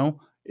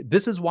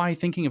 This is why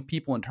thinking of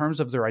people in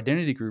terms of their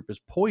identity group is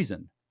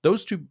poison.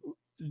 Those two,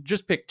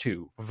 just pick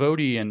two,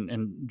 Vodi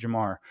and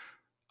Jemar.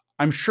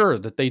 I'm sure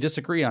that they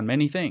disagree on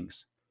many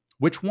things.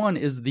 Which one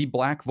is the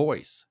black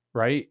voice?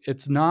 Right?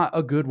 It's not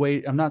a good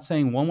way. I'm not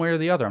saying one way or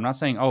the other. I'm not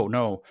saying, oh,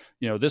 no,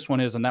 this one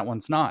is and that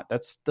one's not.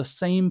 That's the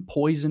same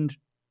poisoned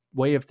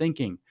way of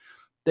thinking.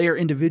 They are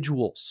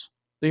individuals.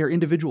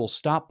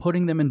 Stop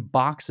putting them in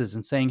boxes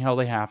and saying how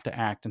they have to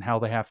act and how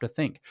they have to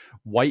think.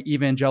 White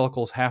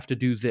evangelicals have to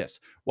do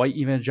this. White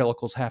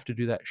evangelicals have to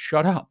do that.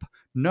 Shut up.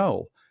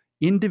 No.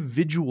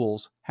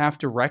 Individuals have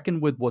to reckon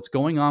with what's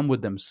going on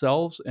with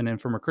themselves. And then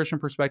from a Christian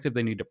perspective,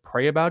 they need to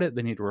pray about it.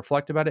 They need to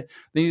reflect about it.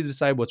 They need to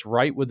decide what's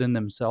right within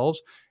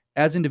themselves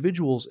as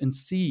individuals and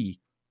see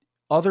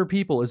other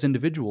people as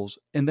individuals.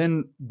 And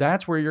then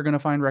that's where you're going to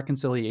find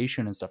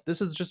reconciliation and stuff. This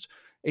is just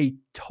a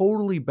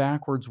totally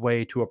backwards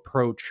way to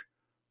approach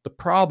the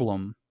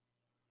problem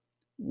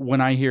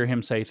when I hear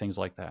him say things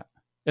like that.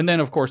 And then,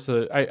 of course,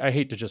 I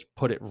hate to just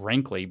put it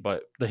rankly,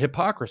 but the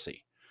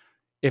hypocrisy.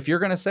 If you're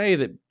going to say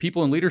that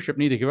people in leadership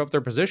need to give up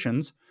their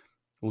positions,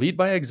 lead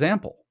by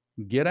example.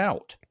 Get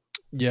out.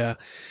 Yeah.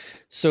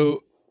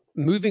 So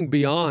moving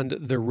beyond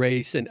the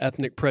race and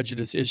ethnic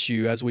prejudice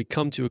issue, as we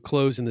come to a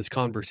close in this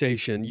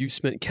conversation, you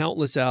spent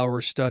countless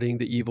hours studying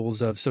the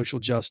evils of social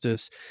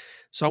justice.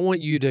 So I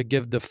want you to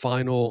give the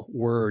final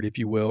word, if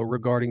you will,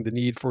 regarding the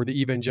need for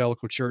the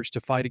evangelical church to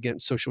fight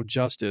against social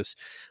justice.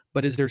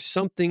 But is there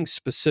something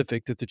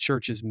specific that the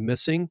church is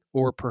missing?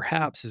 Or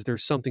perhaps is there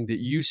something that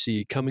you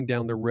see coming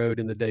down the road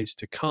in the days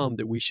to come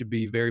that we should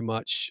be very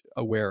much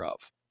aware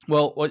of?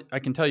 Well, what I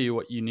can tell you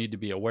what you need to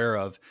be aware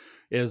of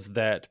is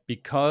that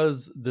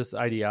because this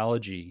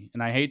ideology,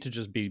 and I hate to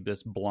just be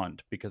this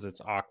blunt because it's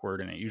awkward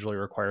and it usually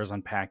requires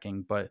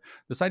unpacking, but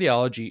this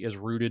ideology is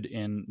rooted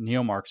in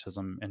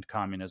neo-Marxism and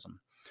communism.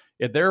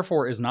 It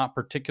therefore is not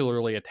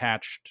particularly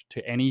attached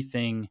to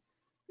anything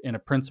in a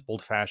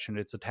principled fashion.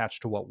 It's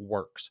attached to what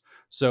works.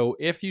 So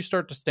if you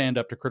start to stand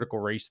up to critical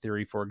race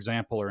theory, for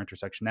example, or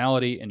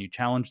intersectionality, and you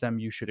challenge them,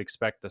 you should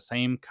expect the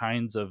same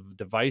kinds of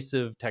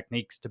divisive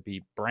techniques to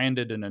be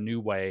branded in a new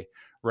way.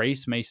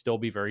 Race may still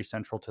be very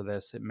central to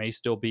this. It may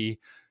still be,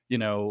 they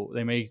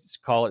may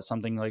call it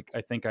something like,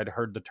 I think I'd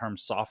heard the term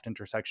soft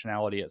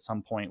intersectionality at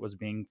some point was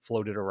being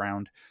floated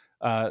around.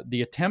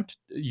 The attempt,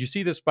 you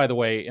see this, by the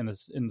way, in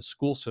the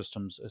school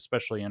systems,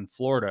 especially in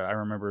Florida. I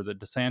remember that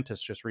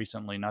DeSantis just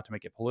recently, not to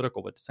make it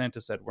political, but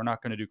DeSantis said, we're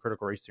not going to do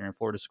critical race theory in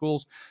Florida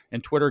schools.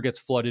 And Twitter gets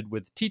flooded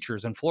with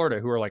teachers in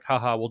Florida who are like,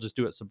 haha, we'll just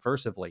do it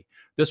subversively.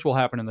 This will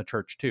happen in the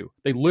church too.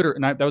 They literally,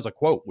 that was a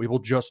quote, we will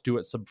just do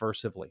it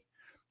subversively.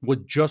 We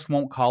just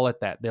won't call it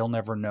that. They'll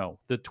never know.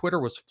 The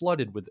Twitter was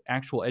flooded with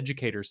actual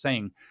educators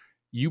saying,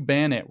 you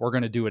ban it, we're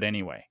going to do it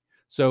anyway.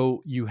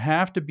 So you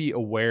have to be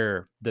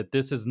aware that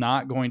this is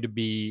not going to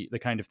be the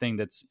kind of thing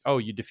that's, oh,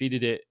 you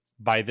defeated it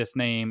by this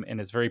name and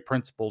it's very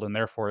principled and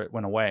therefore it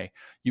went away.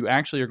 You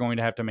actually are going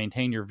to have to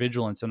maintain your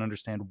vigilance and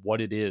understand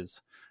what it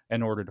is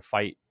in order to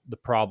fight the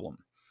problem.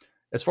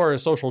 As far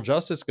as social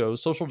justice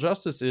goes, social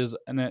justice is,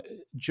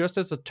 just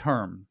as a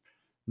term,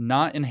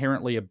 not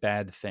inherently a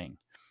bad thing.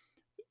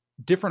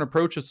 Different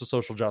approaches to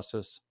social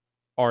justice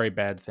are a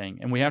bad thing.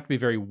 And we have to be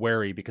very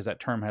wary because that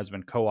term has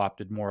been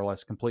co-opted more or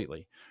less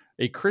completely.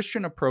 A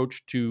Christian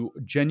approach to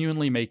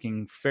genuinely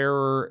making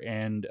fairer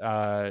and,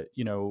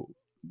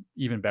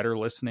 even better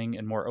listening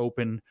and more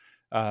open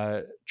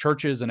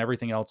churches and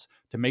everything else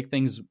to make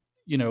things,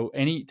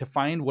 to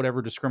find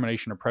whatever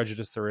discrimination or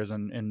prejudice there is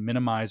and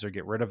minimize or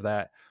get rid of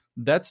that.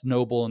 That's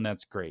noble and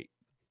that's great.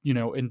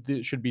 And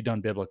it should be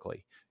done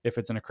biblically if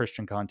it's in a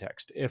Christian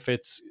context. If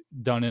it's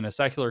done in a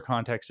secular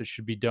context, it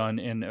should be done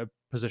in a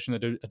position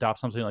that adopts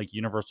something like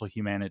universal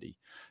humanity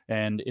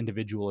and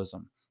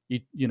individualism.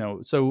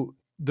 So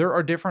there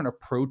are different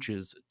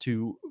approaches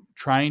to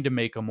trying to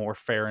make a more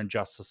fair and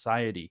just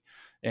society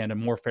and a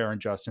more fair and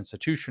just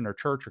institution or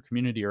church or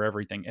community or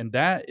everything. And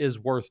that is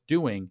worth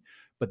doing.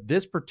 But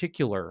this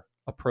particular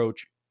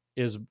approach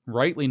is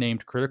rightly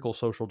named critical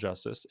social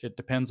justice. It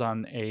depends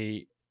on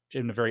a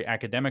in very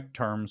academic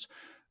terms,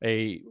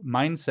 a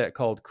mindset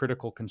called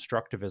critical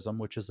constructivism,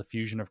 which is a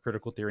fusion of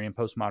critical theory and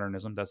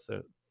postmodernism. That's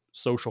the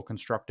social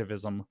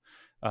constructivism,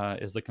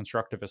 is the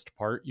constructivist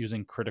part,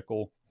 using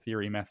critical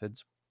theory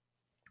methods.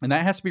 And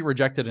that has to be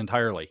rejected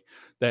entirely.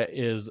 That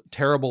is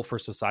terrible for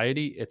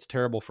society. It's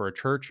terrible for a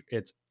church.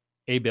 It's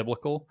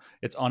abiblical.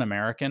 It's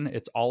un-American.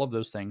 It's all of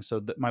those things.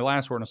 So my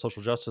last word on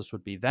social justice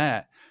would be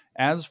that.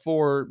 As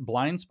for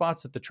blind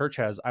spots that the church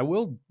has, I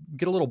will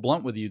get a little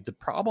blunt with you. The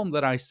problem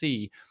that I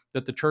see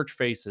that the church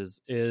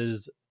faces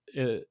is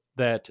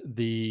that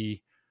the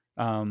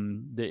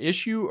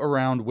issue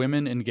around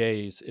women and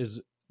gays is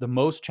the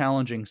most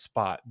challenging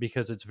spot,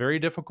 because it's very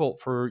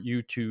difficult for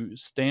you to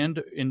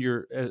stand in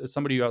your, as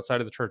somebody outside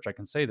of the church, I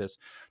can say this,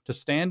 to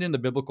stand in the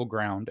biblical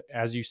ground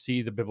as you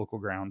see the biblical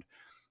ground,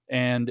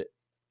 and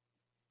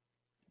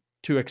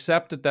to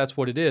accept that that's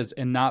what it is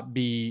and not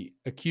be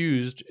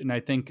accused. And I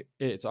think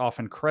it's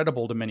often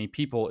credible to many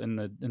people in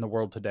the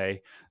world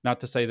today, not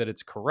to say that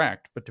it's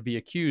correct, but to be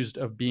accused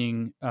of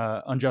being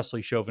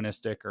unjustly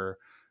chauvinistic or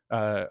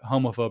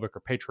homophobic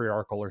or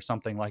patriarchal or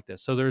something like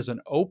this. So there's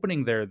an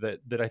opening there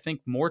that I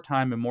think more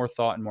time and more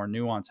thought and more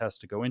nuance has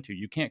to go into.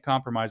 You can't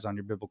compromise on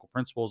your biblical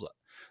principles.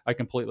 I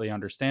completely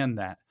understand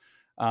that.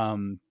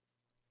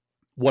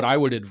 What I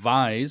would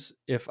advise,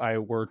 if I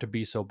were to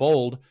be so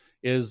bold,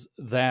 is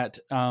that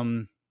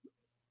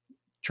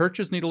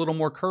churches need a little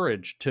more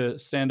courage to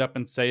stand up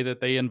and say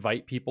that they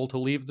invite people to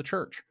leave the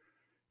church.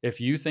 If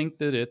you think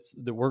that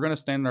we're going to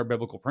stand in our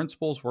biblical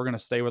principles, we're going to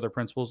stay with our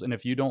principles. And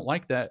if you don't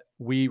like that,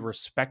 we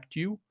respect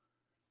you,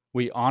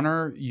 we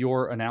honor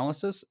your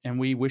analysis, and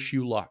we wish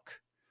you luck,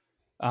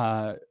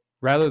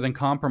 rather than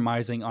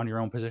compromising on your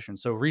own position.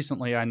 So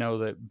recently, I know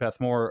that Beth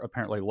Moore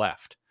apparently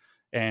left,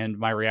 and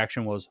my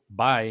reaction was,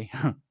 bye,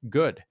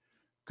 good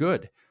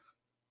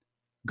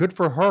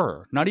for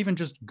her. Not even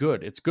just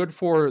good. It's good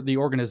for the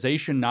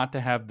organization not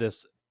to have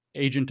this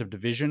agent of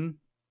division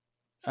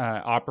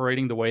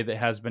operating the way that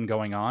has been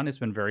going on. It's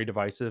been very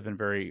divisive and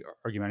very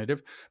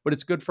argumentative, but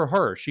it's good for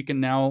her. She can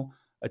now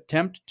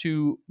attempt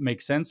to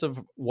make sense of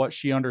what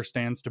she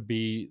understands to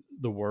be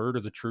the word or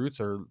the truth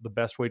or the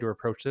best way to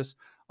approach this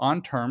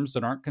on terms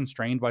that aren't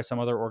constrained by some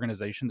other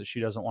organization that she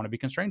doesn't want to be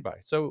constrained by.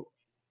 So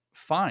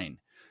fine.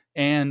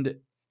 And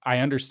I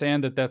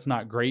understand that that's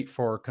not great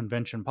for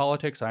convention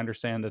politics. I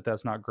understand that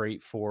that's not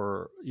great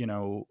for,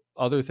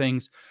 other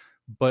things.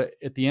 But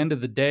at the end of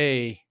the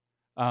day,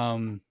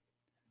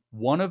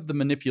 one of the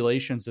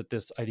manipulations that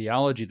this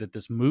ideology, that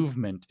this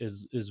movement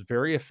is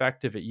very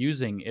effective at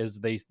using, is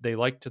they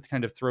like to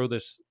kind of throw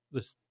this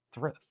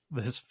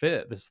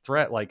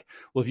threat, like,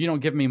 well, if you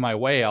don't give me my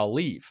way, I'll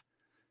leave.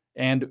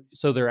 And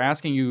so they're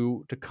asking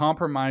you to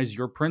compromise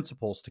your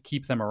principles to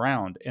keep them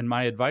around. And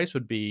my advice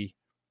would be,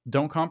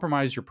 don't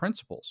compromise your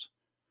principles.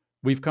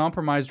 We've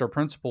compromised our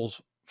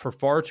principles for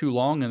far too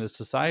long in this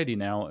society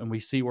now, and we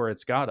see where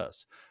it's got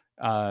us.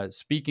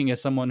 Speaking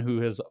as someone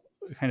who has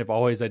kind of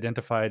always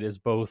identified as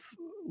both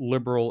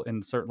liberal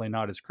and certainly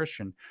not as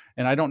Christian,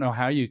 and I don't know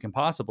how you can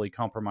possibly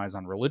compromise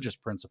on religious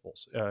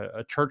principles.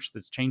 A church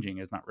that's changing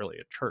is not really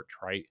a church,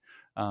 right?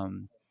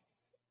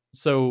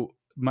 So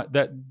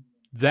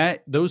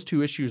those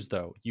two issues,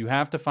 though, you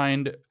have to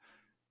find,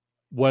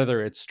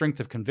 whether it's strength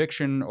of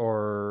conviction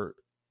or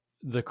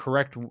the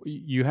correct,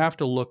 you have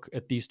to look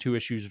at these two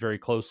issues very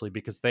closely,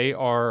 because they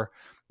are,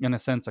 in a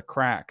sense, a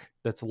crack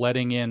that's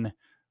letting in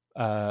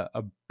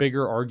a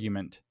bigger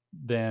argument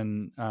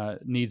than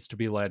needs to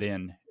be let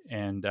in.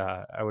 And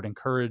I would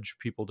encourage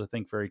people to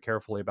think very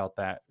carefully about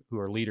that, who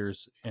are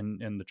leaders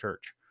in the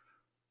church.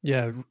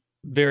 Yeah,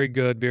 very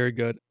good, very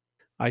good.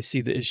 I see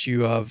the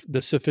issue of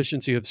the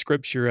sufficiency of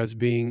Scripture as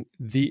being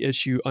the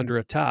issue under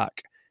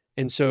attack.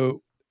 And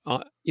so,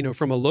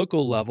 from a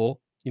local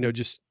level,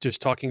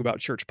 just talking about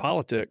church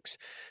politics,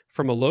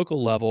 from a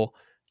local level,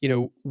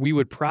 we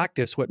would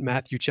practice what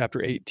Matthew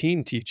chapter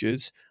 18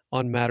 teaches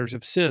on matters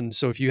of sin.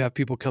 So if you have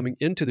people coming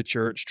into the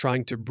church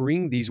trying to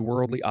bring these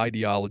worldly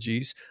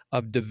ideologies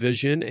of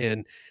division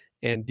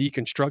and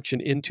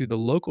deconstruction into the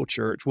local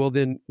church, well,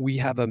 then we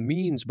have a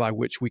means by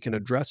which we can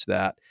address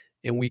that,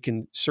 and we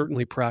can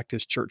certainly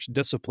practice church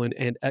discipline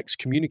and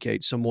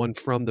excommunicate someone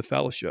from the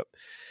fellowship.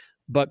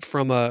 But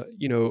from a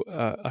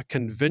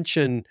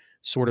convention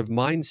sort of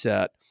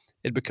mindset,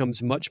 it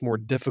becomes much more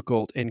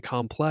difficult and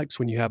complex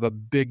when you have a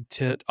big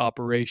tent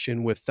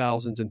operation with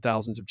thousands and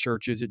thousands of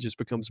churches. It just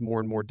becomes more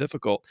and more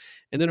difficult.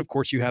 And then, of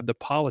course, you have the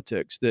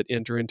politics that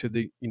enter into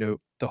the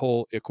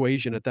whole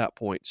equation at that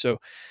point. So,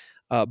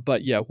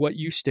 but yeah, what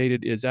you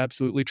stated is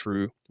absolutely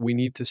true. We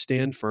need to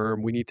stand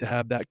firm. We need to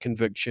have that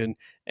conviction.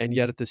 And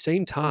yet at the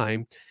same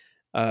time,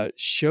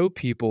 show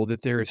people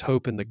that there is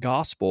hope in the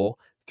gospel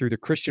through the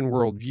Christian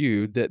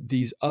worldview that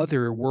these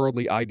other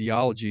worldly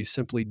ideologies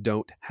simply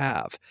don't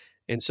have.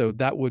 And so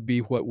that would be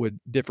what would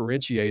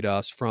differentiate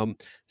us from,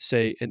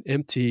 say, an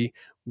empty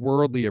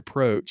worldly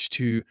approach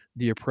to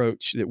the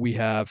approach that we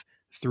have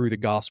through the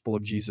gospel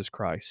of Jesus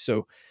Christ.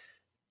 So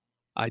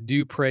I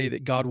do pray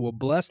that God will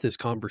bless this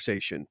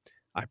conversation.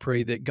 I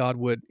pray that God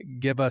would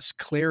give us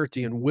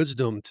clarity and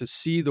wisdom to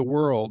see the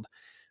world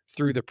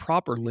through the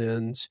proper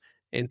lens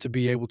and to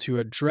be able to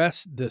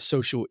address the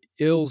social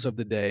ills of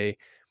the day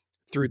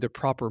through the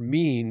proper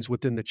means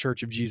within the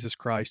Church of Jesus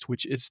Christ,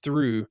 which is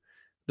through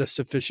the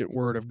sufficient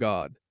Word of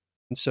God.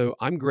 And so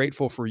I'm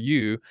grateful for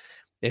you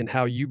and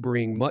how you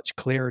bring much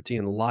clarity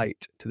and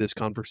light to this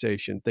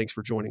conversation. Thanks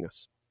for joining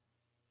us.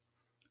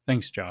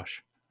 Thanks,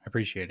 Josh. I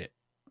appreciate it.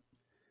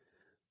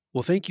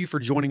 Well, thank you for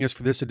joining us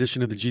for this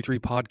edition of the G3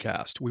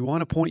 Podcast. We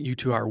want to point you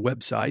to our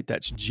website,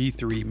 that's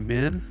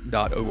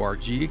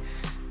g3men.org.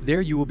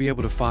 There you will be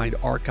able to find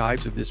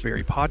archives of this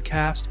very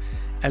podcast,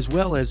 as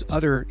well as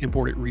other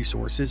important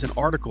resources and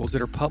articles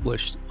that are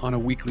published on a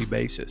weekly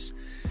basis.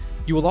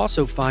 You will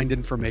also find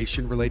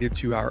information related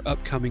to our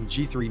upcoming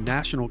G3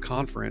 National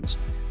Conference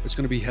that's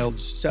going to be held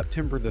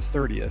September the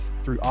 30th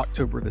through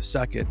October the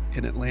 2nd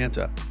in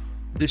Atlanta.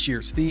 This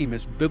year's theme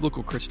is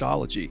Biblical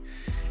Christology,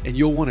 and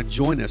you'll want to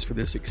join us for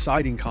this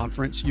exciting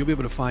conference. You'll be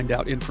able to find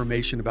out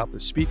information about the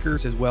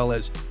speakers as well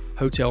as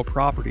hotel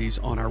properties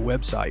on our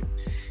website.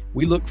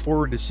 We look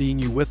forward to seeing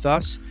you with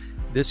us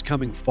this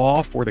coming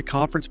fall for the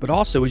conference, but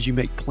also as you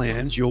make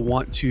plans, you'll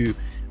want to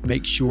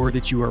make sure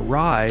that you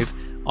arrive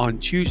on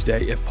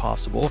Tuesday if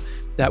possible.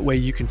 That way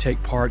you can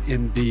take part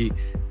in the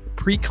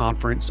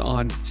pre-conference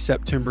on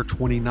September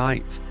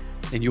 29th.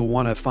 And you'll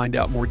want to find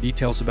out more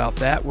details about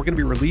that. We're going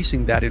to be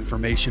releasing that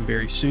information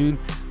very soon.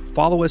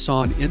 Follow us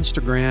on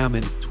Instagram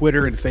and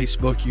Twitter and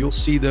Facebook. You'll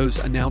see those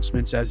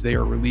announcements as they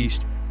are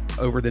released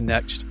over the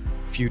next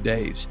few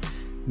days.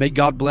 May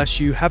God bless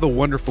you. Have a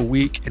wonderful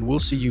week, and we'll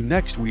see you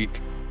next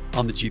week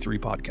on the G3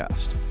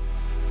 Podcast.